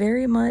is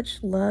very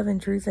much love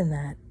and truth in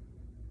that.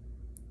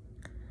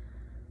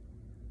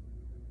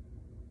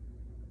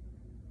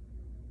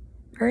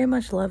 Very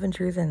much love and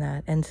truth in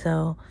that. And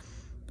so,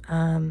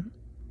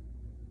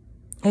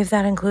 if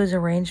that includes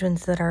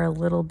arrangements that are a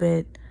little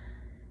bit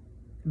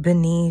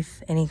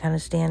beneath any kind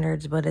of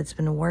standards, but it's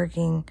been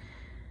working,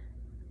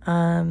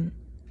 and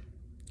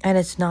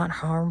it's not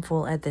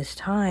harmful at this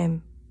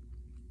time.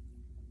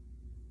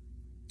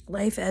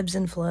 Life ebbs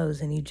and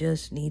flows, and you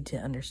just need to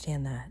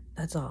understand that.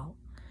 That's all.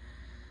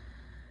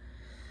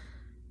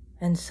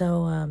 And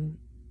so,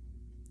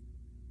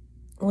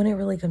 what it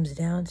really comes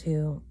down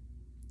to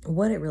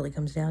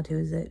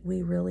is that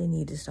we really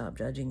need to stop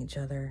judging each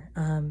other.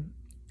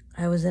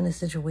 I was in a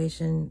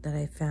situation that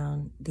I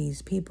found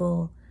these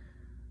people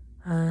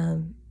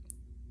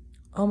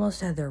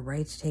almost had their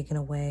rights taken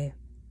away.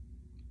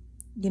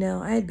 You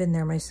know, I had been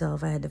there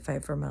myself. I had to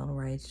fight for my own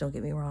rights, don't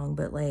get me wrong,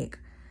 but like,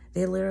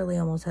 they literally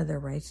almost had their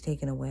rights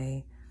taken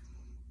away.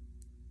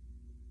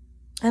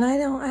 And I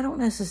don't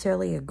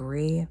necessarily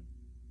agree,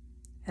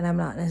 and I'm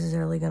not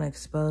necessarily going to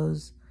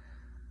expose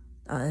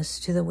us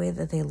to the way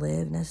that they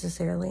live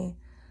necessarily.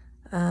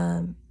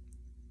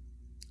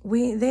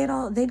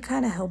 They'd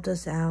kind of helped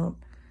us out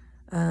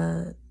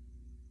to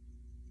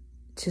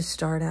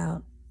start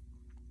out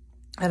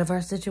of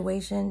our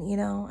situation, you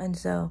know, and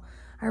so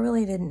I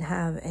really didn't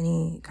have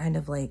any kind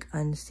of like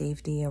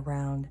unsafety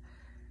around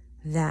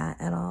that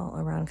at all,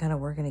 around kind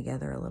of working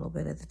together a little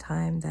bit at the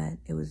time that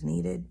it was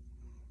needed,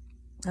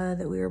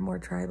 that we were more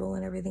tribal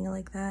and everything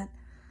like that.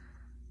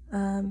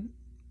 And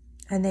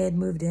they had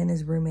moved in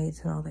as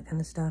roommates and all that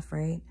kind of stuff,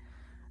 right?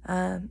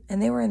 And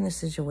they were in this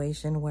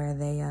situation where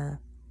they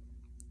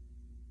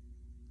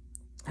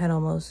had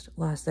almost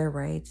lost their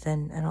rights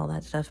and all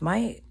that stuff.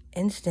 My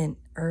instant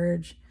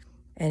urge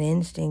and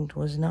instinct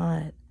was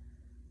not,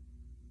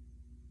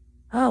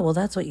 oh, well,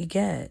 that's what you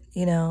get.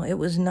 You know, it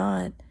was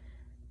not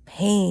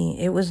pain.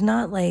 It was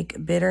not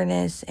like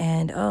bitterness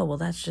and, oh, well,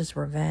 that's just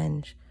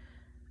revenge.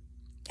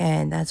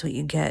 And that's what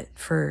you get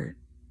for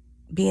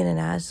being an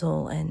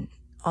asshole and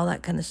all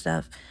that kind of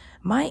stuff.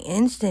 My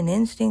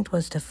instinct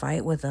was to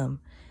fight with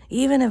them,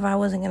 even if I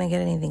wasn't going to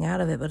get anything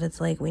out of it. But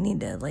it's like, we need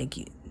to, like,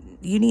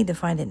 you need to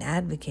find an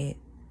advocate.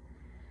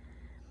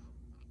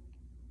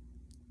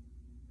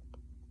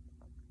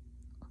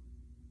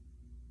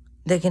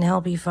 That can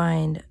help you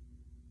find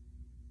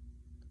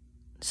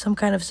some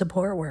kind of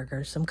support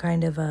worker, some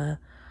kind of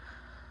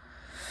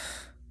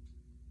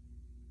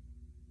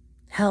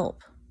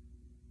help.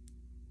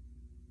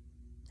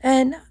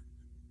 And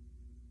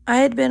I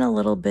had been a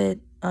little bit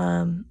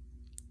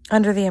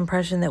under the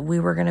impression that we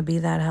were going to be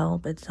that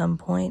help at some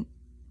point.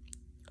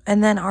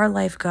 And then our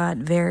life got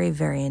very,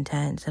 very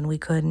intense, and we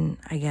couldn't,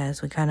 I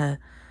guess,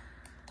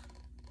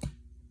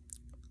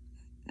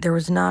 there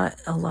was not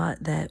a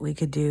lot that we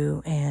could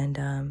do, and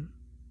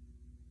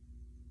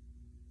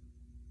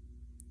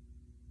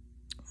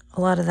a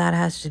lot of that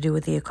has to do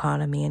with the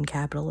economy and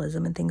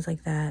capitalism and things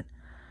like that.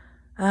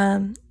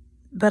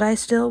 But I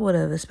still would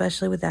have,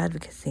 especially with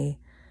advocacy,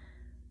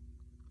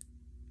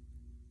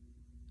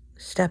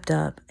 stepped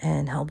up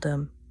and helped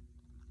them.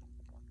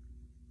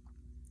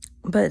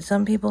 But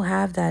some people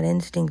have that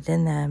instinct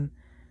in them,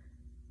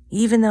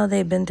 even though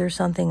they've been through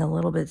something a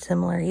little bit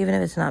similar, even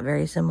if it's not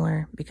very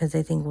similar, because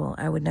they think, well,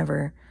 I would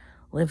never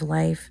live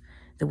life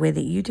the way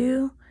that you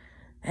do.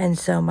 And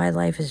so my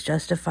life is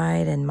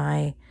justified, and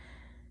my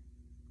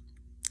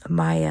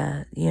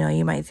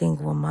you might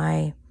think, well,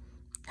 my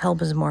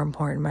help is more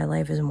important. My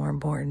life is more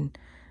important,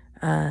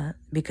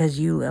 because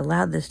you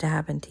allowed this to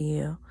happen to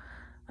you.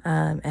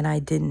 And I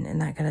didn't,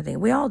 and that kind of thing.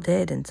 We all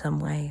did in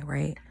some way,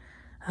 right?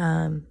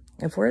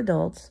 If we're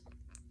adults,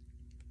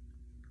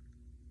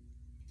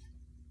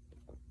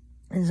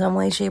 in some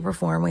way, shape, or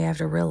form, we have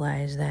to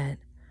realize that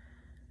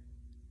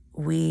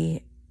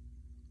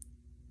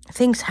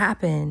things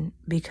happen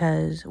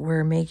because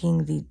we're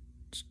making the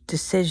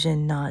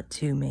decision not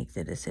to make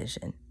the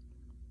decision.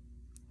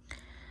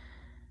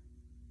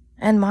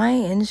 And my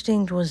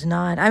instinct was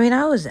not, I mean,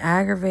 I was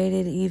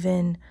aggravated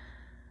even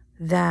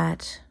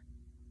that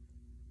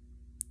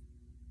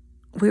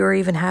we were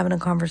even having a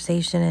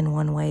conversation in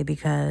one way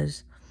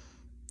because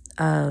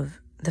of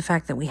the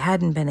fact that we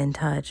hadn't been in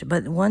touch.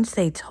 But once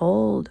they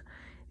told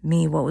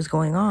me what was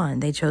going on,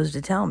 they chose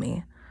to tell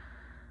me.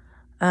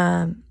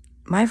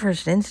 My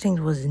first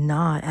instinct was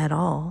not at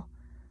all,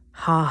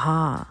 ha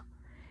ha.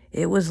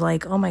 It was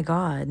like, oh my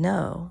God,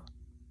 no.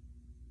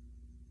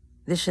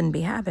 This shouldn't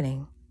be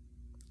happening.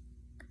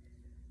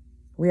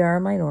 We are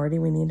a minority.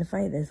 We need to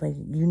fight this. Like,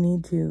 you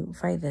need to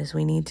fight this.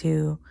 We need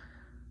to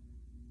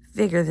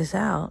figure this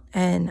out.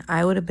 And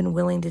I would have been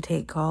willing to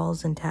take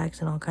calls and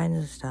texts and all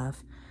kinds of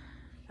stuff.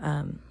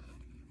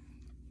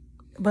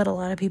 But a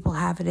lot of people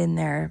have it in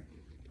their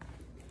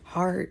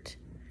heart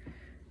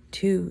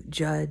to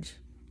judge,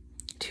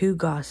 to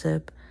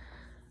gossip.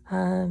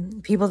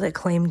 People that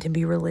claim to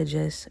be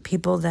religious,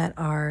 people that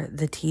are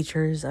the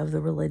teachers of the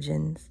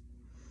religions,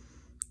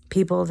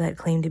 people that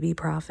claim to be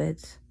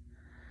prophets.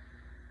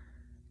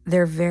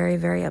 They're very,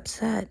 very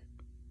upset.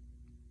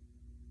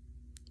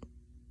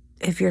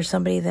 If you're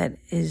somebody that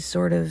is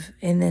sort of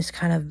in this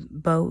kind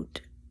of boat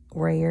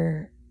where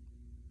you're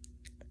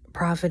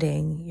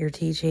profiting, you're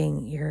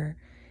teaching, you're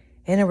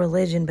in a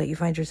religion, but you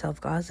find yourself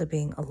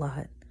gossiping a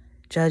lot,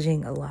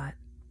 judging a lot,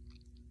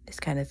 this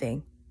kind of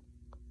thing.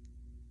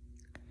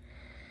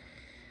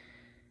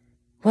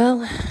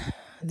 Well,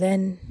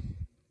 then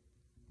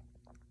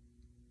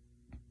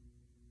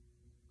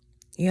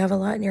you have a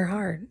lot in your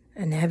heart,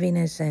 and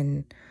heaviness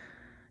and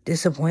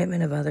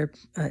disappointment of other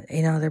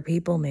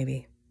people.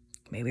 Maybe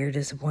you're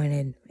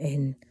disappointed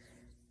in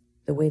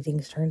the way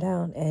things turned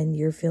out, and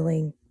you're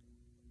feeling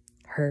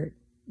hurt.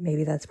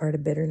 Maybe that's part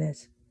of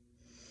bitterness.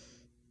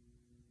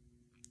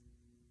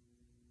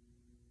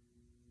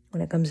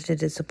 When it comes to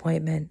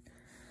disappointment,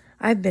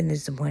 I've been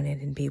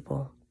disappointed in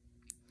people.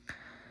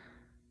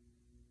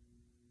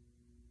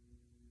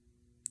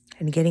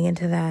 And getting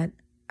into that,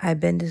 I've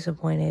been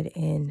disappointed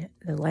in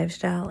the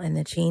lifestyle and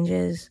the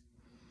changes.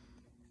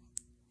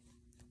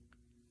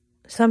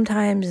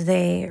 Sometimes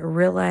they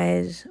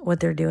realize what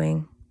they're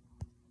doing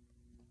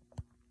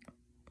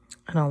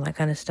and all that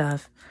kind of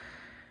stuff.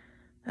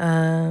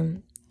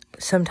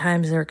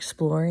 Sometimes they're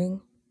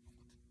exploring.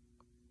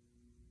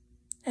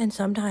 And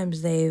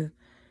sometimes they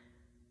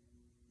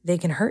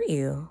can hurt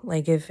you.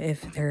 Like if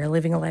they're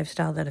living a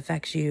lifestyle that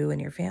affects you and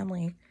your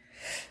family,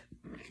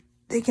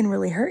 they can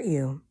really hurt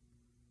you.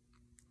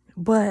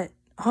 But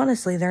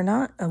honestly, they're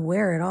not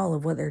aware at all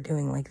of what they're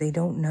doing. Like, they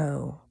don't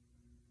know.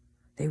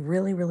 They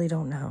really, really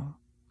don't know.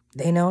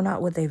 They know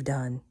not what they've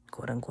done,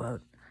 quote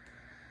unquote.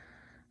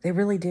 They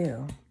really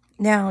do.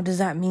 Now, does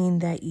that mean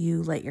that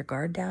you let your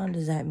guard down?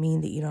 Does that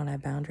mean that you don't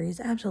have boundaries?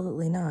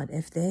 Absolutely not.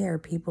 If they are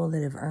people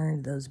that have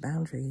earned those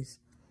boundaries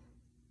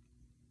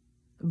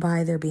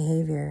by their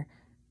behavior,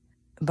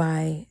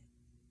 by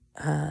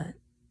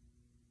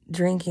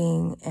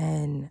drinking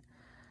and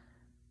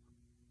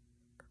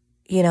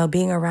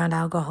being around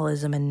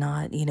alcoholism and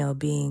not,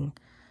 being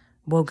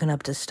woken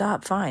up to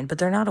stop, fine. But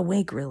they're not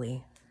awake,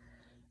 really.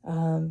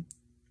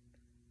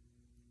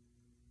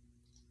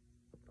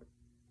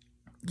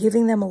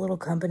 Giving them a little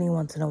company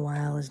once in a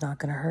while is not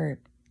going to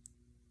hurt.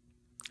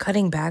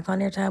 Cutting back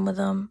on your time with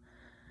them,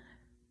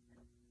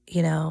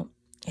 in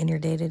your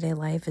day-to-day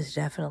life is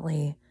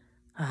definitely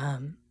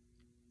a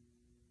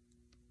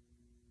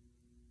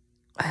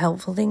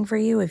helpful thing for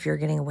you if you're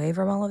getting away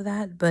from all of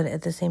that. But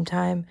at the same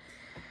time,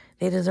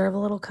 they deserve a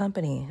little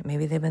company.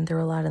 Maybe they've been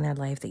through a lot in their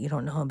life that you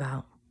don't know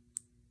about.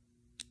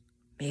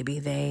 Maybe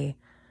they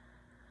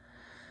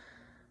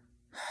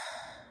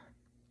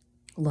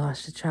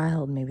lost a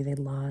child. Maybe they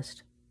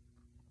lost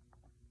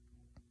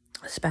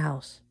a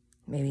spouse.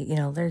 Maybe,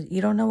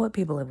 you don't know what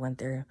people have went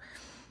through.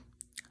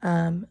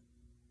 And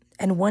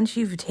once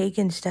you've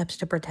taken steps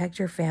to protect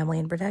your family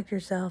and protect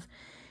yourself,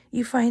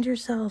 you find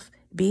yourself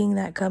being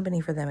that company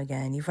for them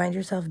again. You find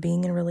yourself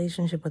being in a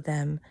relationship with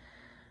them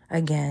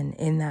again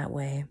in that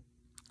way.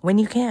 When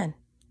you can.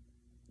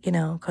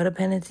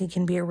 Codependency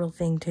can be a real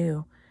thing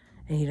too.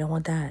 And you don't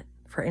want that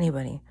for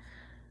anybody.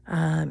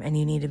 And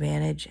you need to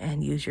manage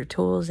and use your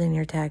tools and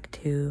your tech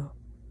to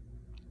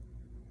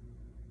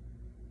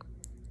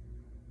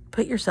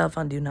put yourself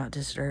on do not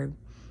disturb,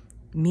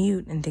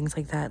 mute and things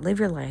like that. Live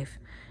your life.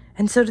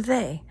 And so do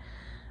they.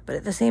 But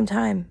at the same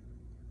time,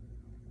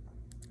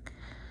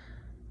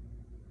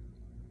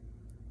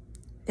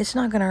 it's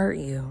not going to hurt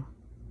you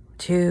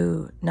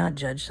to not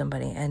judge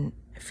somebody and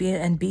feel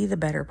and be the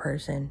better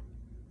person.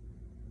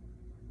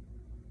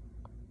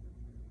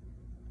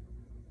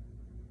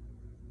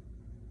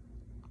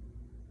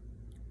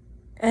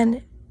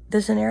 And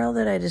the scenario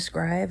that I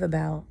describe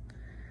about,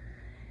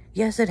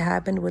 yes, it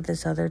happened with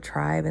this other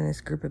tribe and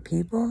this group of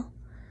people.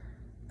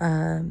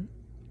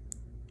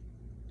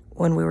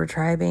 When we were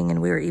tribing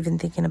and we were even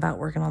thinking about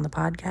working on the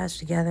podcast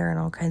together and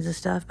all kinds of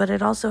stuff. But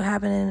it also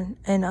happened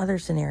in other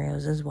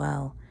scenarios as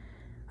well.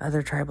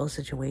 Other tribal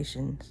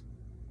situations.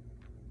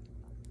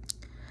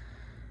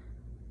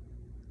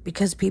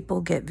 Because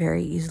people get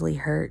very easily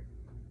hurt.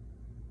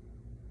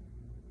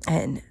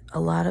 And a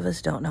lot of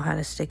us don't know how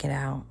to stick it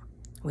out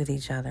with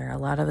each other. A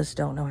lot of us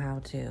don't know how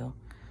to.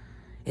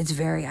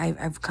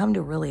 I've come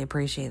to really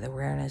appreciate the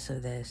rareness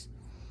of this.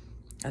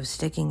 Of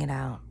sticking it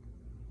out.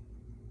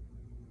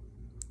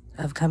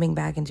 Of coming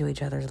back into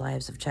each other's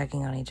lives. Of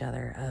checking on each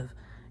other. Of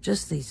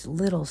just these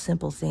little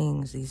simple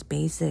things. These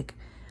basic,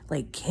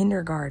 like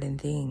kindergarten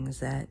things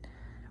that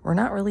we're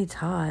not really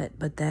taught,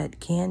 but that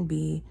can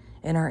be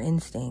in our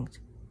instinct.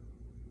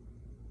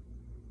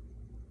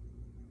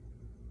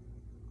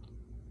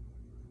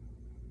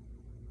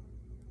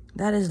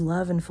 That is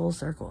love in full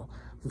circle.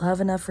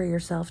 Love enough for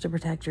yourself to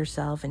protect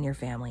yourself and your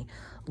family.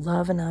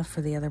 Love enough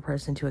for the other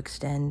person to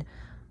extend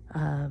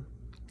a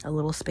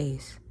little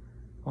space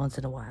once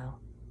in a while.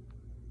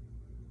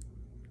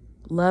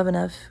 Love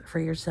enough for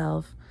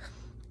yourself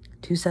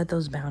to set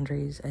those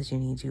boundaries as you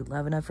need to.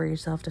 Love enough for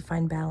yourself to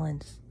find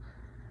balance.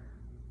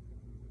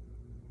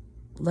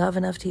 Love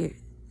enough to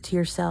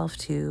yourself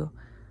to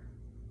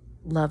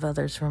love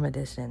others from a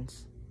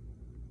distance.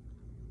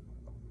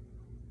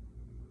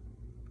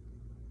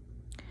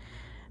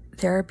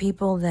 There are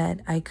people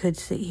that I could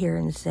sit here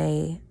and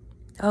say,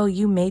 oh,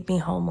 you made me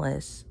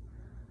homeless.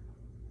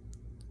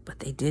 But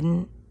they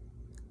didn't.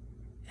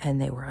 And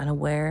they were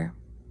unaware.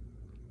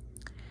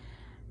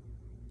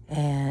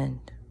 And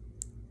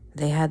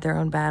they had their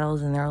own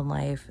battles in their own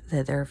life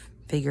that they're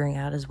figuring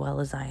out as well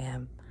as I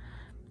am,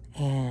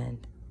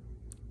 and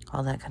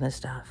all that kind of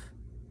stuff.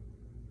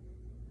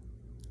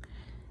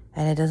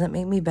 And it doesn't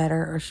make me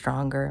better or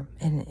stronger.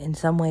 And in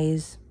some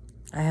ways,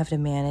 I have to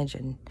manage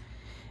and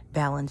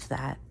balance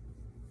that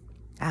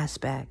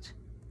aspect.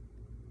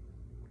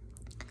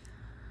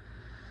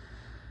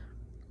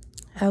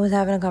 I was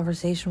having a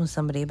conversation with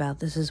somebody about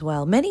this as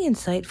well. Many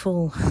insights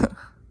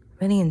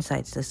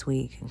this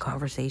week in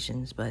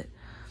conversations, but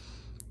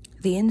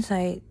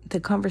the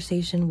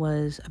conversation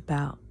was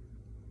about,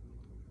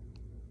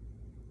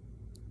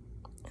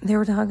 they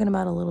were talking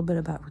about a little bit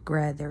about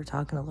regret. They were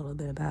talking a little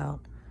bit about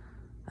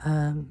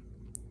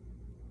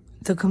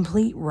the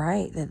complete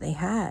right that they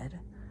had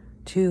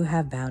to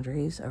have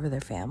boundaries over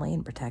their family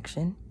and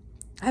protection.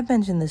 I've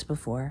mentioned this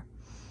before.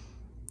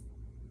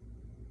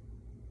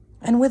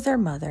 And with their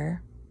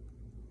mother,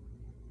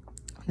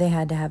 they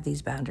had to have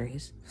these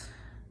boundaries.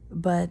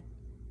 But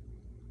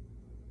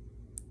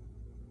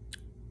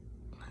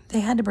they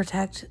had to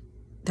protect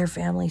their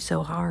family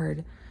so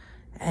hard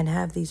and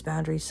have these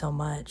boundaries so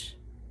much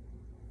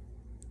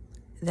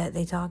that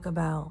they talk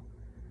about,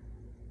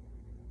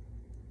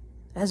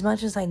 as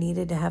much as I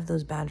needed to have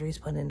those boundaries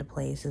put into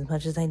place, as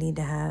much as I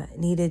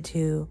needed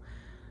to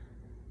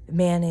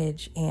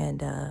manage,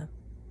 and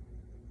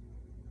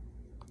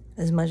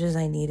as much as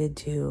I needed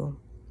to,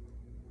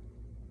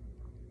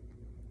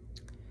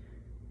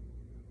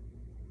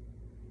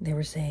 they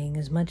were saying,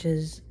 as much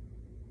as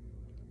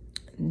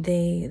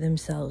they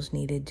themselves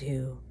needed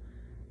to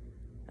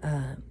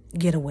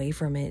get away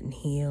from it and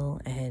heal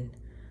and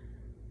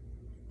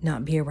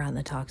not be around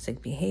the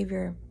toxic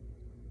behavior,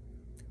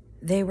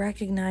 they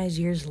recognize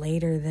years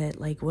later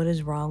that, like, what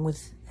is wrong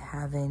with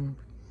having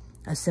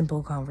a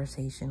simple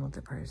conversation with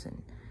the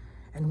person?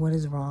 And what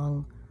is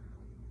wrong?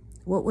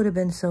 What would have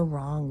been so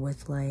wrong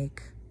with,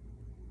 like,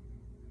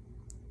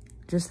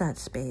 just that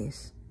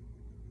space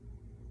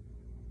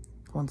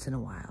once in a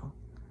while?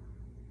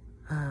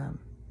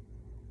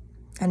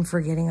 And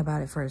forgetting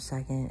about it for a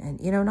second.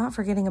 And, you know, not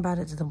forgetting about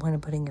it to the point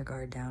of putting your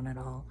guard down at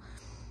all.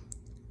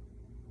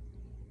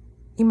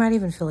 You might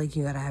even feel like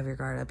you gotta have your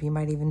guard up. You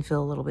might even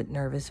feel a little bit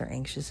nervous or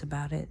anxious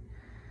about it.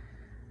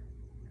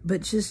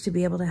 But just to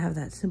be able to have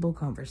that simple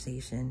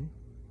conversation.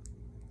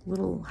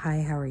 Little,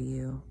 hi, how are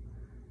you?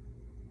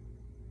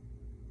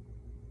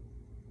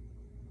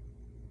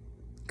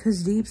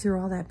 Because deep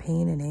through all that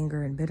pain and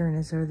anger and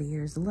bitterness over the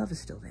years, the love is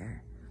still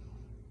there.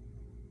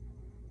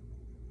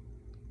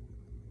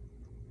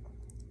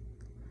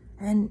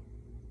 And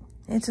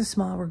it's a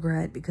small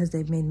regret because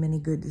they've made many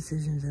good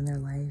decisions in their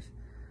life.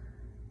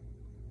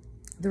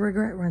 The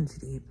regret runs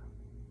deep.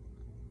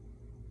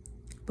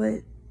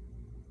 But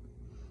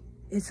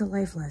it's a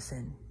life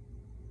lesson.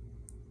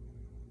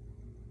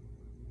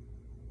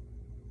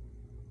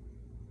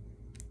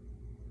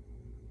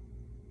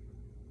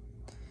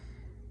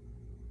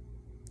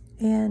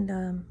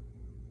 And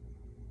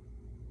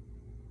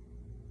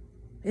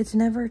it's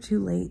never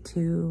too late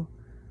to,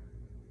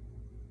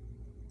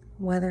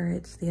 whether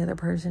it's the other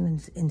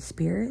person in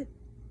spirit,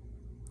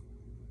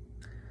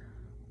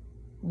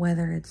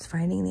 whether it's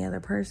finding the other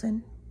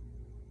person,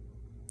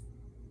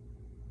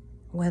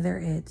 whether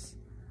it's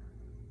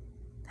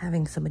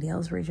having somebody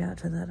else reach out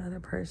to that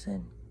other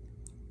person,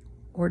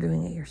 or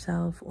doing it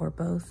yourself, or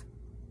both.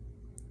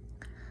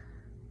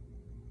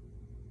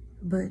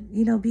 But,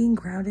 you know, being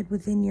grounded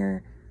within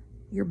your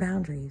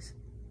boundaries.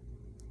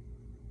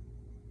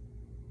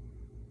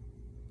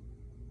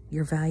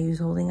 Your values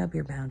holding up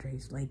your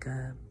boundaries, like,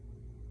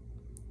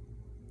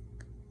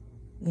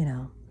 you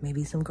know,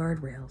 maybe some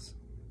guardrails.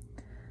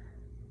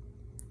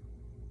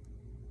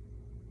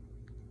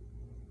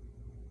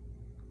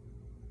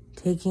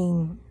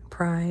 Taking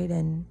pride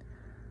and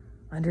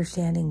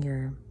understanding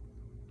your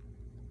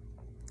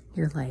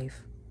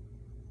life.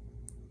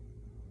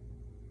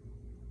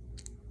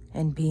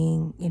 And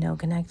being, you know,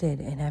 connected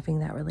and having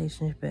that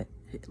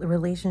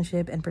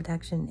relationship and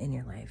protection in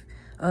your life,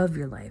 of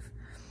your life,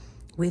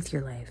 with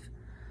your life.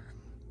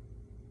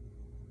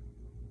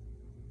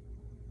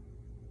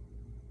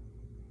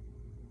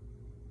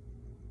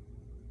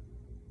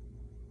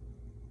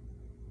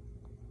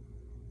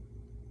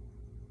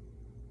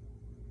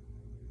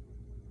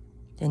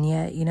 And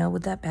yet, you know,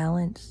 with that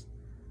balance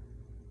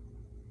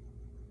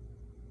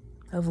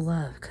of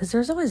love, because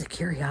there's always a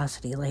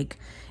curiosity, like,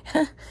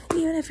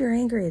 even if you're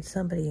angry at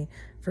somebody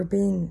for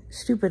being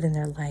stupid in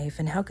their life,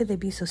 and how could they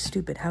be so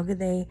stupid? How could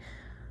they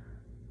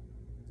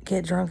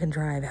get drunk and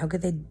drive? How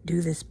could they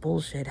do this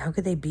bullshit? How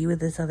could they be with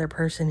this other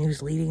person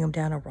who's leading them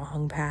down a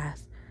wrong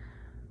path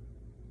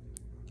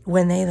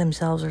when they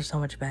themselves are so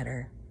much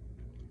better?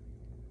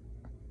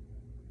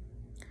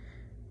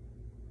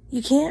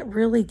 You can't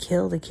really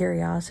kill the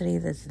curiosity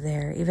that's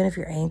there, even if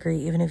you're angry,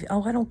 even if,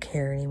 oh, I don't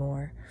care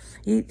anymore.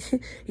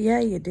 Yeah,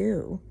 you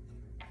do.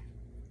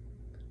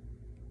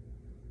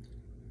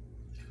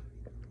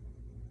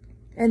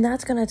 And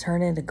that's going to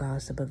turn into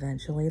gossip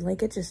eventually,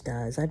 like it just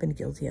does. I've been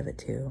guilty of it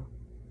too.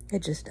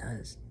 It just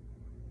does.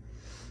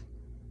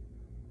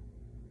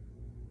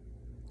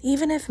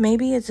 Even if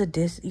maybe it's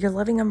you're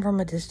loving them from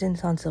a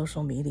distance on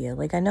social media.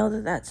 Like, I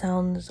know that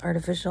sounds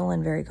artificial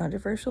and very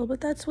controversial,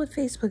 but that's what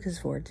Facebook is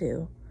for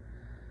too.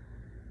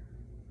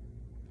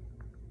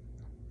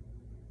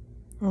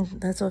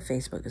 That's what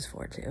Facebook is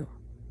for too.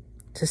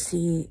 To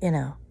see,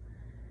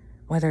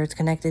 whether it's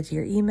connected to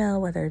your email,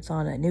 whether it's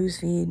on a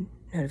newsfeed,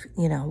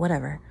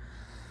 whatever.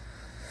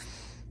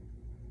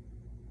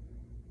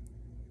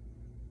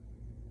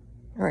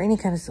 Or any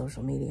kind of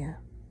social media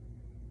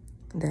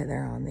that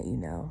they're on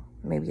that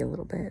maybe a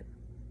little bit.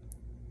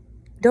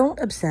 Don't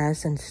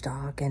obsess and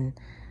stalk and,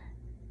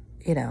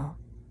 be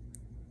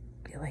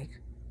like,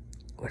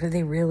 what are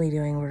they really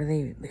doing?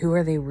 Who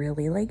are they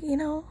really? Like,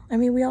 I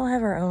mean, we all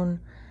have our own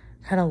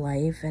kind of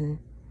life and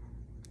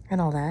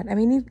all that. I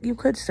mean, you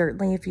could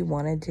certainly if you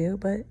wanted to,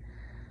 but,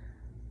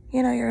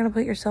 you're going to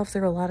put yourself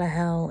through a lot of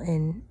hell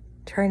in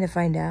trying to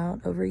find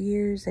out over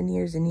years and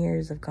years and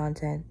years of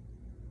content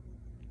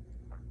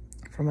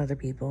from other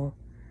people,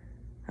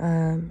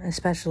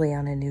 especially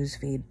on a news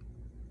feed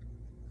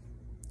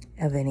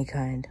of any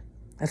kind.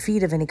 A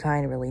feed of any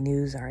kind, really,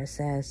 news,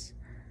 RSS,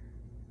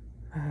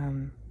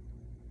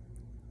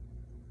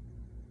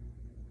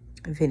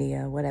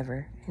 video,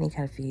 whatever, any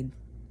kind of feed.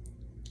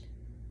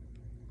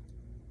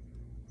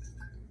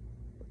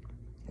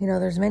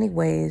 There's many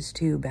ways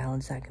to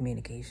balance that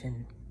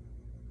communication.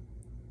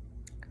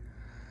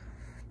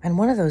 And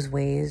one of those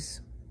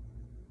ways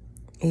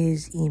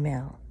is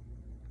email.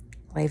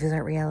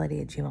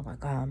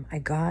 lifeisartreality@gmail.com. I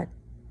got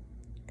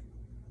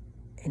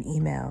an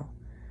email,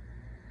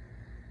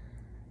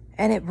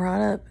 and it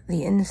brought up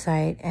the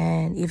insight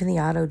and even the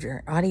audio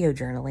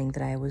journaling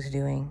that I was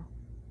doing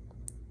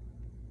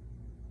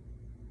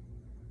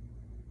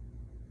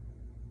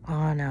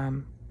on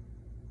when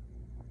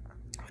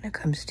it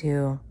comes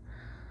to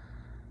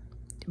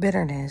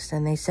bitterness.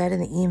 And they said in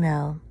the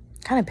email,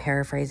 kind of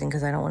paraphrasing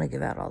because I don't want to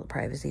give out all the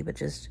privacy, but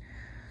just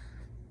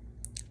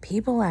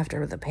people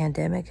after the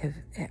pandemic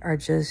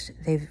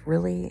they've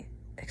really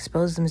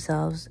exposed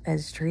themselves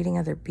as treating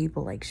other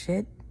people like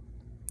shit.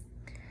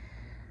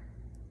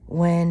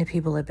 When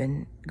people have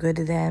been good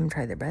to them,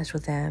 tried their best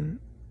with them,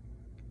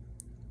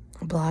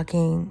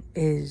 blocking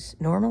is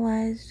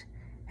normalized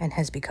and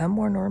has become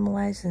more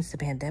normalized since the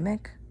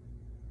pandemic.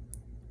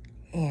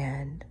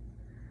 And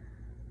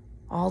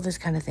all this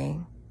kind of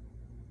thing.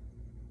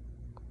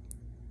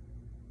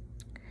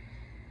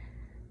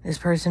 This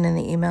person in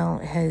the email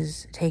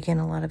has taken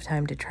a lot of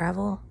time to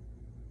travel,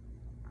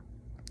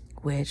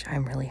 which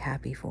I'm really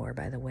happy for,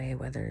 by the way,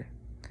 whether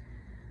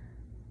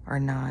or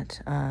not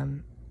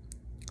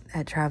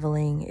that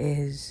traveling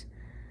is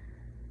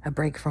a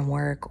break from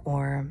work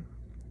or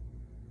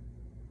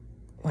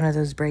one of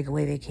those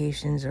breakaway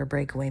vacations or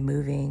breakaway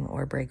moving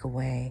or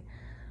breakaway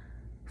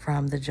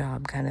from the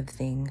job kind of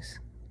things,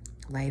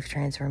 life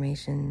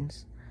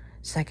transformations,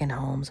 second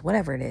homes,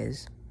 whatever it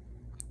is.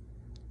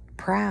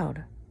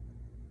 Proud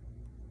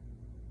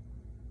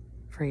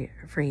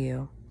for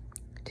you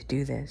to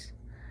do this.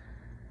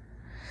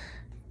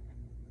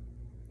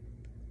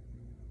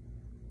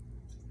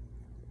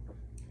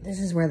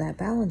 This is where that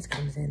balance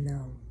comes in,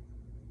 though.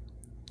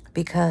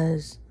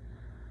 Because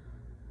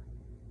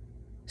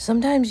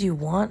sometimes you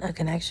want a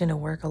connection to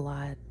work a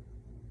lot,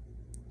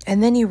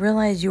 and then you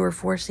realize you were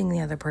forcing the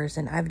other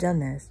person. I've done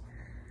this.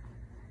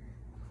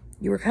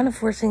 You were kind of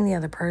forcing the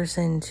other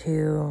person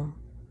to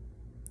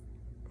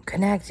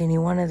connect, and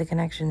you wanted the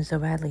connection so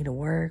badly to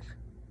work.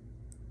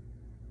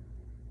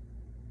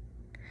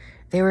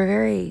 They were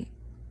very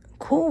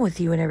cool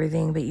with you and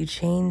everything, but you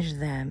changed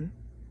them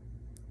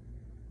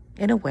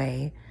in a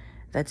way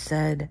that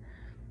said,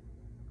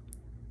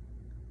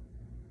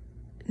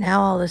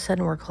 now all of a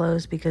sudden we're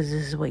close because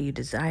this is what you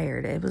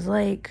desired. It was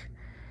like,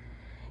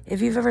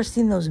 if you've ever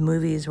seen those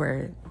movies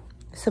where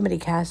somebody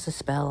casts a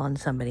spell on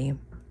somebody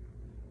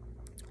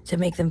to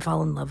make them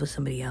fall in love with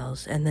somebody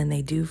else, and then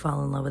they do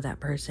fall in love with that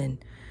person,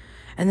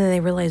 and then they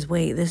realize,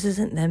 wait, this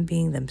isn't them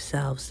being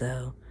themselves,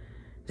 though.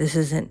 This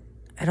isn't,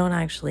 I don't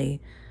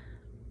actually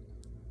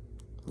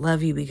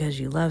love you because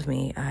you love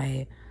me.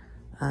 I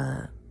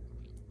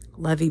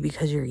love you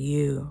because you're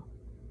you,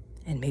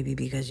 and maybe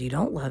because you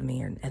don't love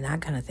me, and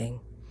that kind of thing.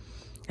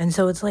 And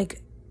so it's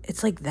like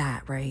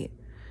that, right?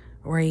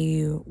 Where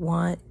you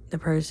want the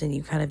person,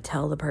 you kind of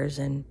tell the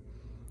person,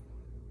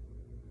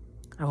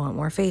 I want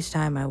more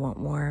FaceTime, I want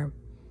more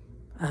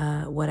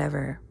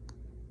whatever.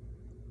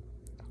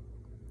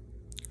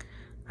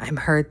 I'm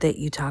hurt that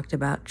you talked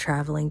about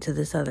traveling to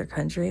this other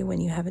country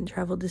when you haven't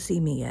traveled to see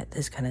me yet,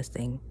 this kind of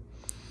thing.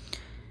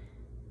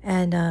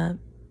 And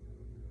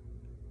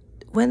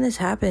when this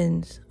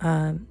happens,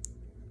 kind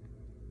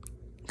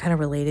of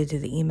related to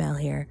the email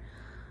here,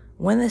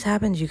 when this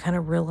happens, you kind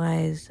of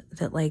realize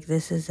that, like,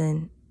 this is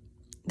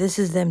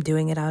them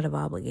doing it out of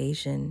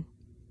obligation.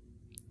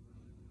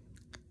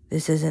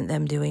 This isn't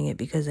them doing it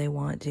because they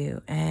want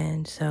to.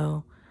 And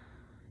so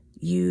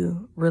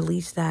you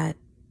release that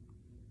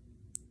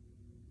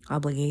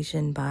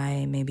obligation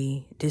by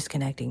maybe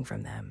disconnecting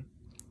from them.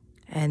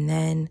 And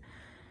then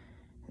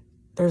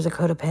there's a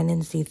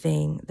codependency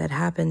thing that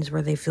happens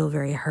where they feel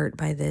very hurt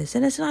by this.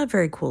 And it's not a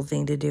very cool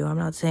thing to do. I'm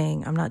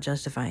not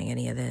justifying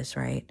any of this,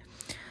 right?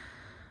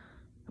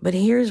 But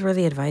here's where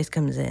the advice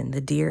comes in. The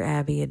Dear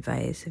Abby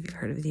advice. Have you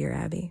heard of Dear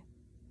Abby?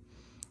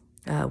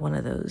 One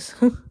of those.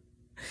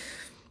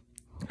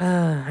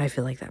 I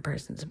feel like that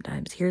person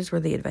sometimes. Here's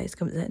where the advice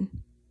comes in.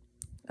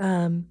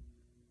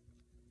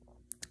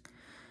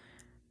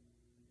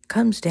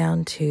 Comes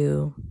down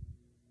to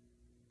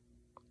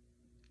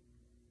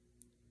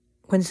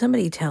when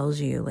somebody tells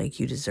you like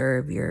you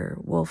deserve your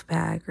wolf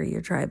pack or your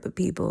tribe of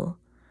people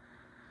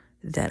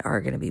that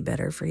are going to be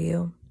better for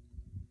you.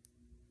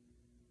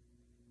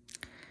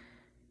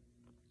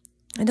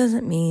 It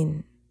doesn't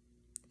mean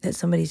that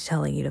somebody's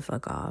telling you to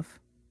fuck off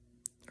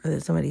or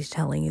that somebody's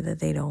telling you that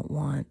they don't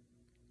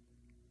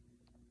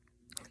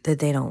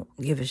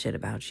give a shit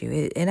about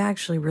you. It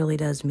actually really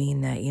does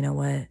mean that, you know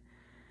what?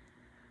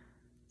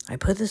 I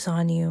put this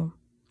on you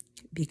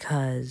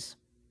because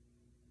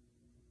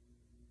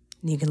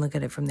you can look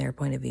at it from their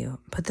point of view.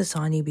 Put this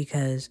on you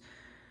because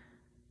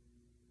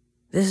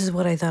this is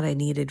what I thought I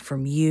needed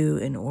from you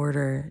in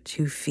order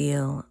to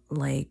feel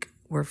like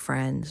we're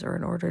friends or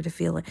in order to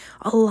feel like...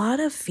 A lot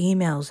of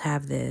females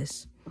have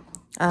this.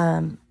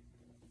 This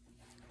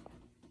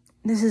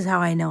is how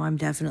I know I'm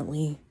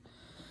definitely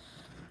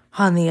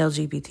on the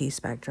LGBT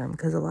spectrum,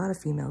 because a lot of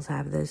females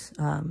have this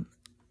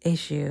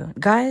issue.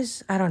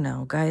 Guys, I don't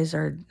know. Guys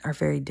are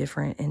very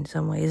different in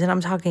some ways. And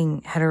I'm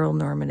talking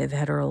heteronormative,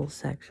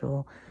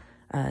 heterosexual,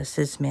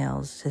 cis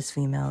males, cis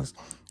females.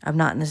 I'm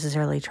not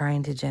necessarily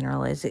trying to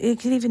generalize. It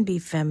could even be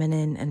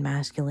feminine and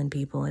masculine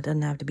people. It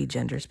doesn't have to be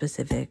gender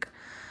specific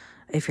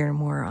if you're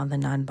more on the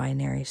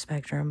non-binary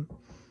spectrum.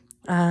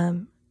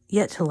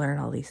 Yet to learn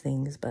all these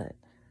things, but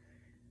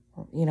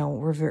you know,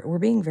 we're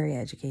being very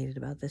educated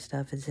about this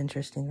stuff. It's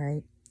interesting,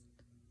 right?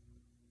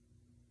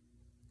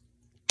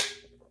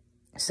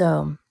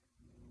 So,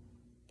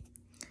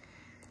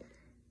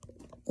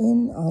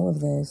 in all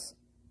of this,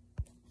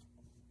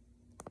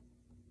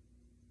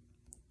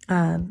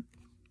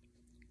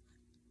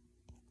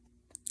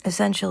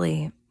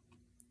 essentially,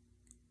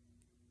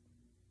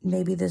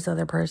 maybe this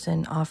other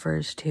person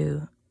offers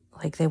to,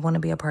 like, they want to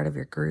be a part of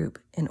your group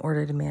in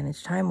order to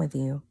manage time with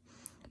you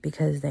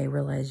because they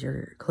realize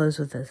you're close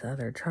with this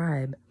other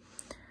tribe.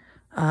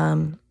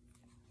 And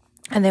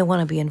they want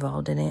to be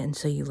involved in it, and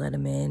so you let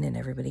them in, and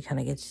everybody kind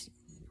of gets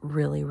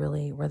really,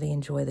 really, where they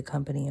enjoy the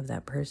company of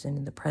that person,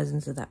 and the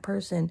presence of that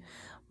person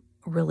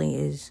really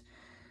is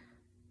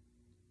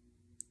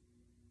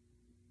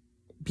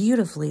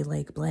beautifully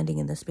like blending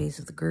in the space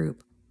of the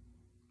group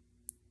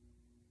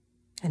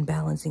and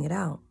balancing it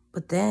out.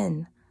 But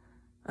then,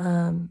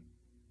 you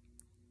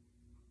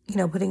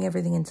know, putting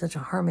everything in such a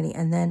harmony,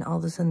 and then all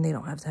of a sudden they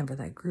don't have time for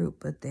that group,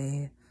 but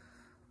they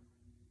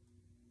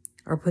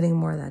are putting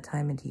more of that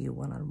time into you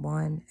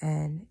one-on-one,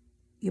 and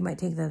you might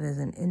take that as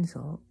an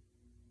insult.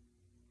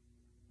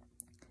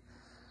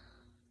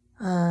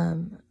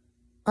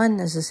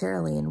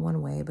 Unnecessarily in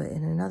one way, but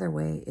in another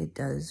way, it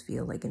does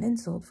feel like an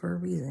insult for a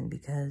reason,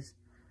 because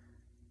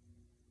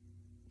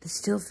they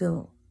still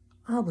feel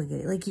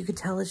obligated. Like, you could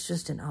tell it's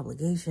just an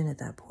obligation at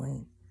that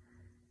point.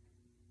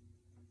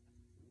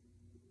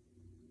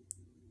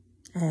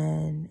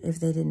 And if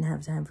they didn't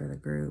have time for the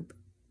group,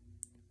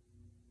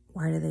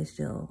 why do they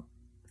still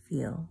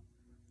feel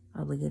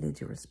obligated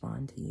to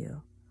respond to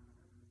you?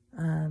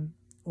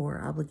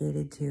 Or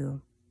obligated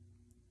to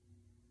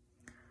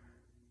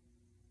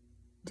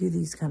do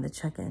these kind of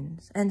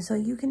check-ins. And so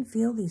you can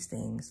feel these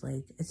things.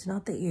 Like, it's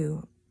not that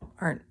you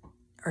are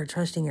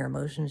trusting your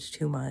emotions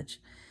too much.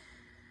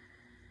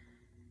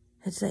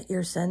 It's that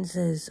your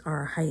senses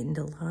are heightened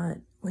a lot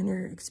when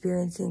you're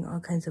experiencing all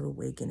kinds of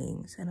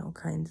awakenings and all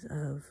kinds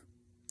of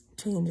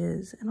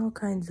changes and all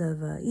kinds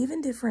of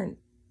even different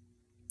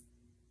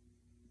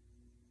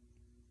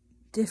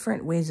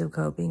ways of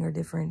coping, or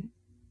different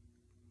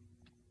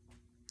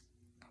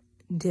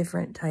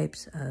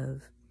types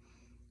of,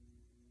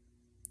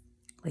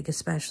 like,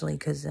 especially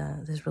because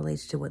this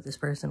relates to what this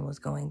person was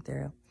going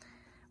through.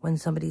 When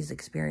somebody's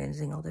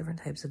experiencing all different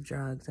types of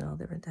drugs and all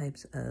different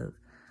types of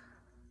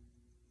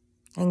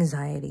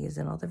anxieties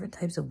and all different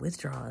types of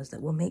withdrawals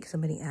that will make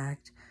somebody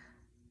act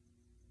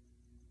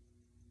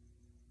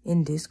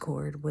in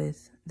discord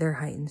with their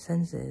heightened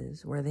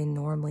senses, where they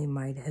normally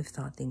might have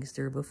thought things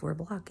through before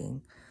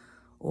blocking.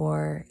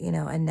 Or, you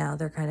know, and now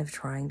they're kind of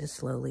trying to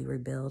slowly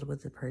rebuild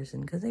with the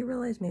person because they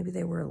realize maybe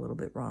they were a little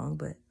bit wrong,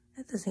 but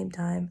at the same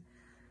time,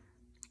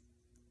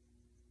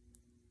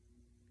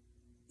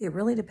 it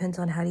really depends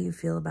on how do you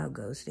feel about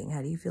ghosting.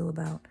 How do you feel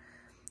about,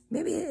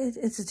 maybe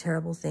it's a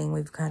terrible thing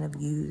we've kind of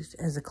used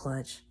as a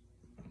clutch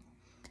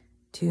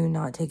to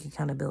not take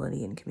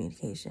accountability in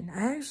communication.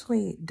 I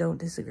actually don't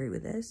disagree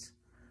with this.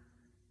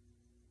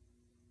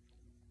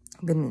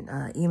 I've been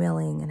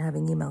emailing and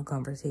having email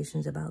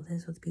conversations about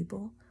this with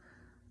people.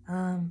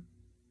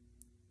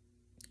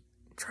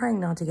 Trying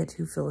not to get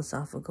too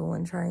philosophical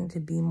and trying to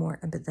be more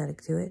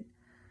empathetic to it.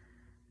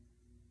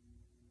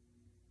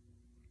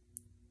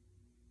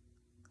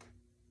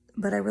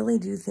 But I really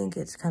do think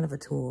it's kind of a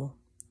tool.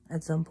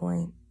 at some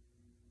point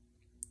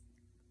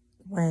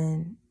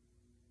when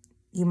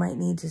you might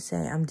need to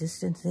say, I'm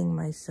distancing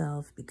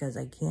myself because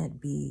I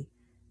can't be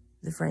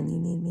the friend you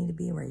need me to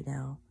be right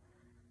now.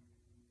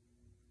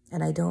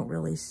 And I don't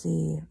really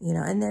see,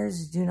 and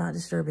there's do not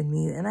disturb and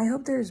mute. And I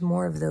hope there's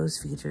more of those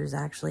features,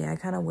 actually. I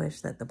kind of wish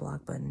that the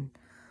block button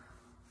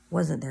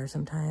wasn't there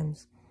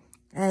sometimes.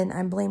 And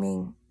I'm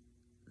blaming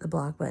the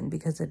block button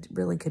because it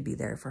really could be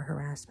there for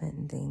harassment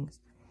and things.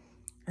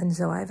 And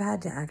so I've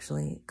had to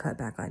actually cut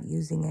back on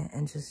using it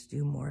and just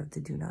do more of the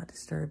do not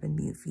disturb and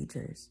mute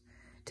features,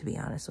 to be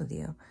honest with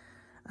you.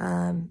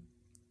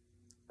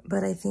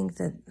 But I think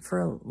that for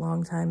a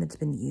long time it's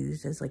been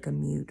used as like a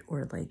mute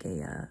or like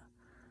a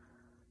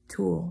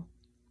tool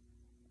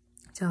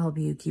to help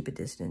you keep a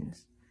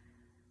distance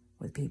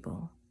with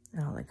people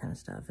and all that kind of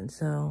stuff. And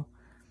so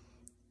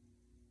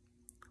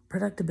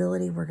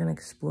productability, we're going to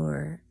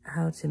explore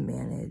how to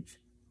manage.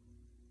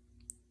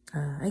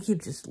 I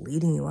keep just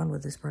leading you on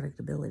with this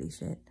productability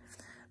shit,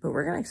 but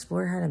we're going to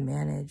explore how to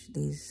manage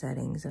these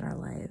settings in our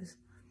lives.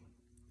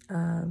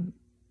 And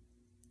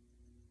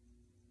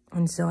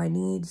so I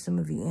need some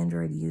of you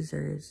Android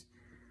users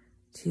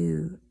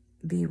to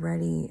be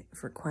ready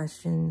for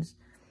questions.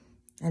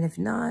 And if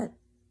not,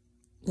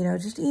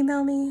 just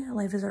email me,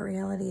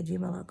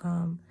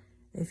 lifeisartreality@gmail.com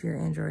if you're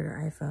Android or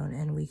iPhone,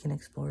 and we can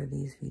explore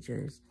these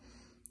features.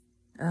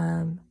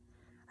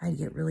 I'd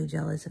get really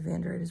jealous if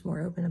Android is more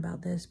open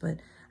about this,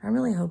 but I'm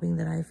really hoping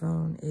that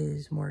iPhone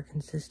is more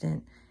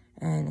consistent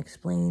and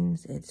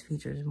explains its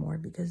features more,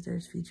 because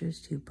there's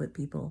features to put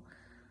people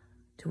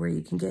to where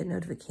you can get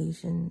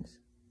notifications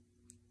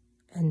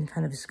and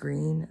kind of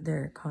screen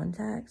their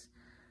contacts,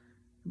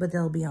 but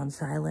they'll be on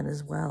silent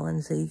as well.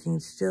 And so you can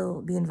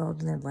still be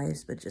involved in their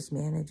lives, but just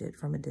manage it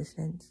from a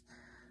distance,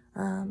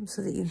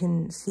 so that you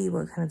can see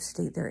what kind of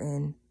state they're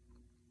in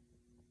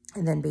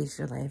and then base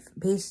your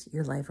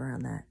life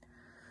around that.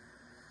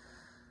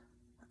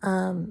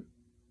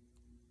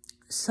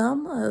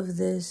 Some of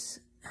this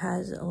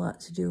has a lot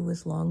to do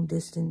with long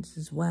distance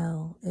as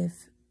well.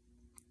 If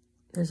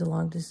there's a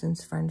long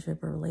distance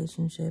friendship or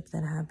relationship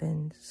that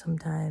happened,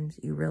 sometimes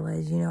you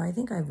realize, I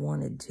think I've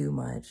wanted too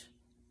much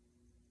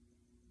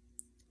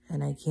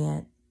and I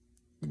can't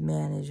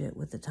manage it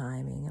with the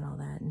timing and all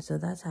that. And so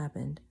that's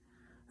happened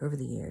over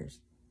the years.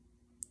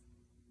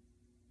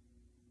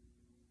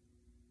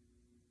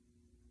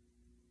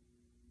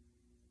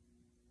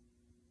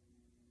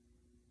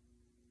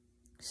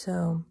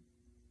 So,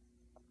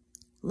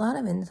 a lot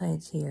of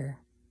insights here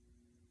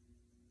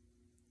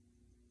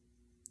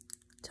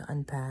to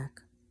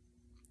unpack,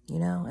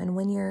 and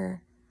when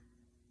you're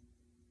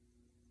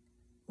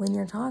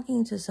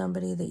talking to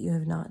somebody that you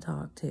have not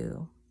talked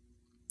to,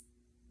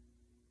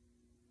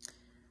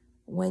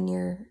 when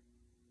you're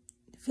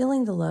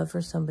feeling the love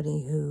for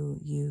somebody who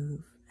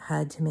you've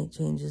had to make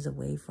changes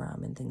away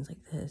from and things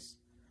like this,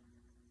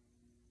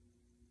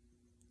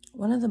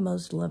 one of the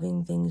most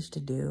loving things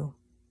to do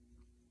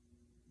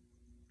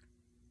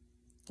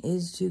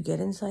is to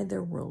get inside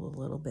their world a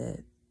little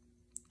bit.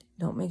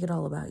 Don't make it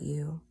all about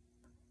you.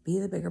 Be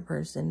the bigger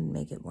person and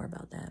make it more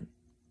about them.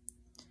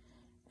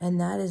 And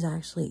that is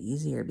actually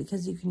easier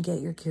because you can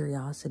get your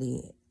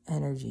curiosity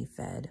energy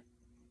fed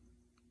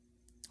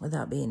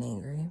without being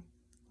angry,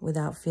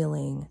 without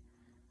feeling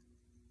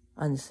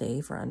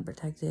unsafe or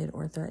unprotected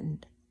or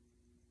threatened.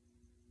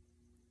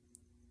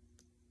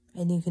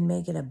 And you can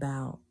make it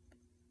about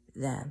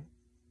them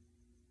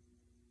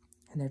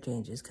and their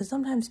changes, because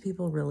sometimes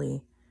people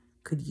really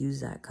could use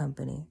that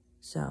company.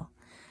 So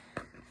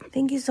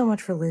thank you so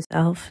much for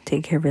listening.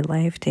 Take care of your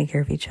life, take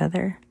care of each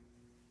other,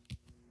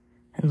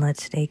 and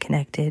let's stay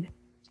connected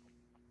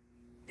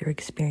through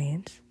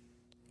experience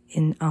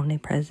in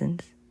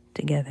omnipresence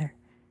together.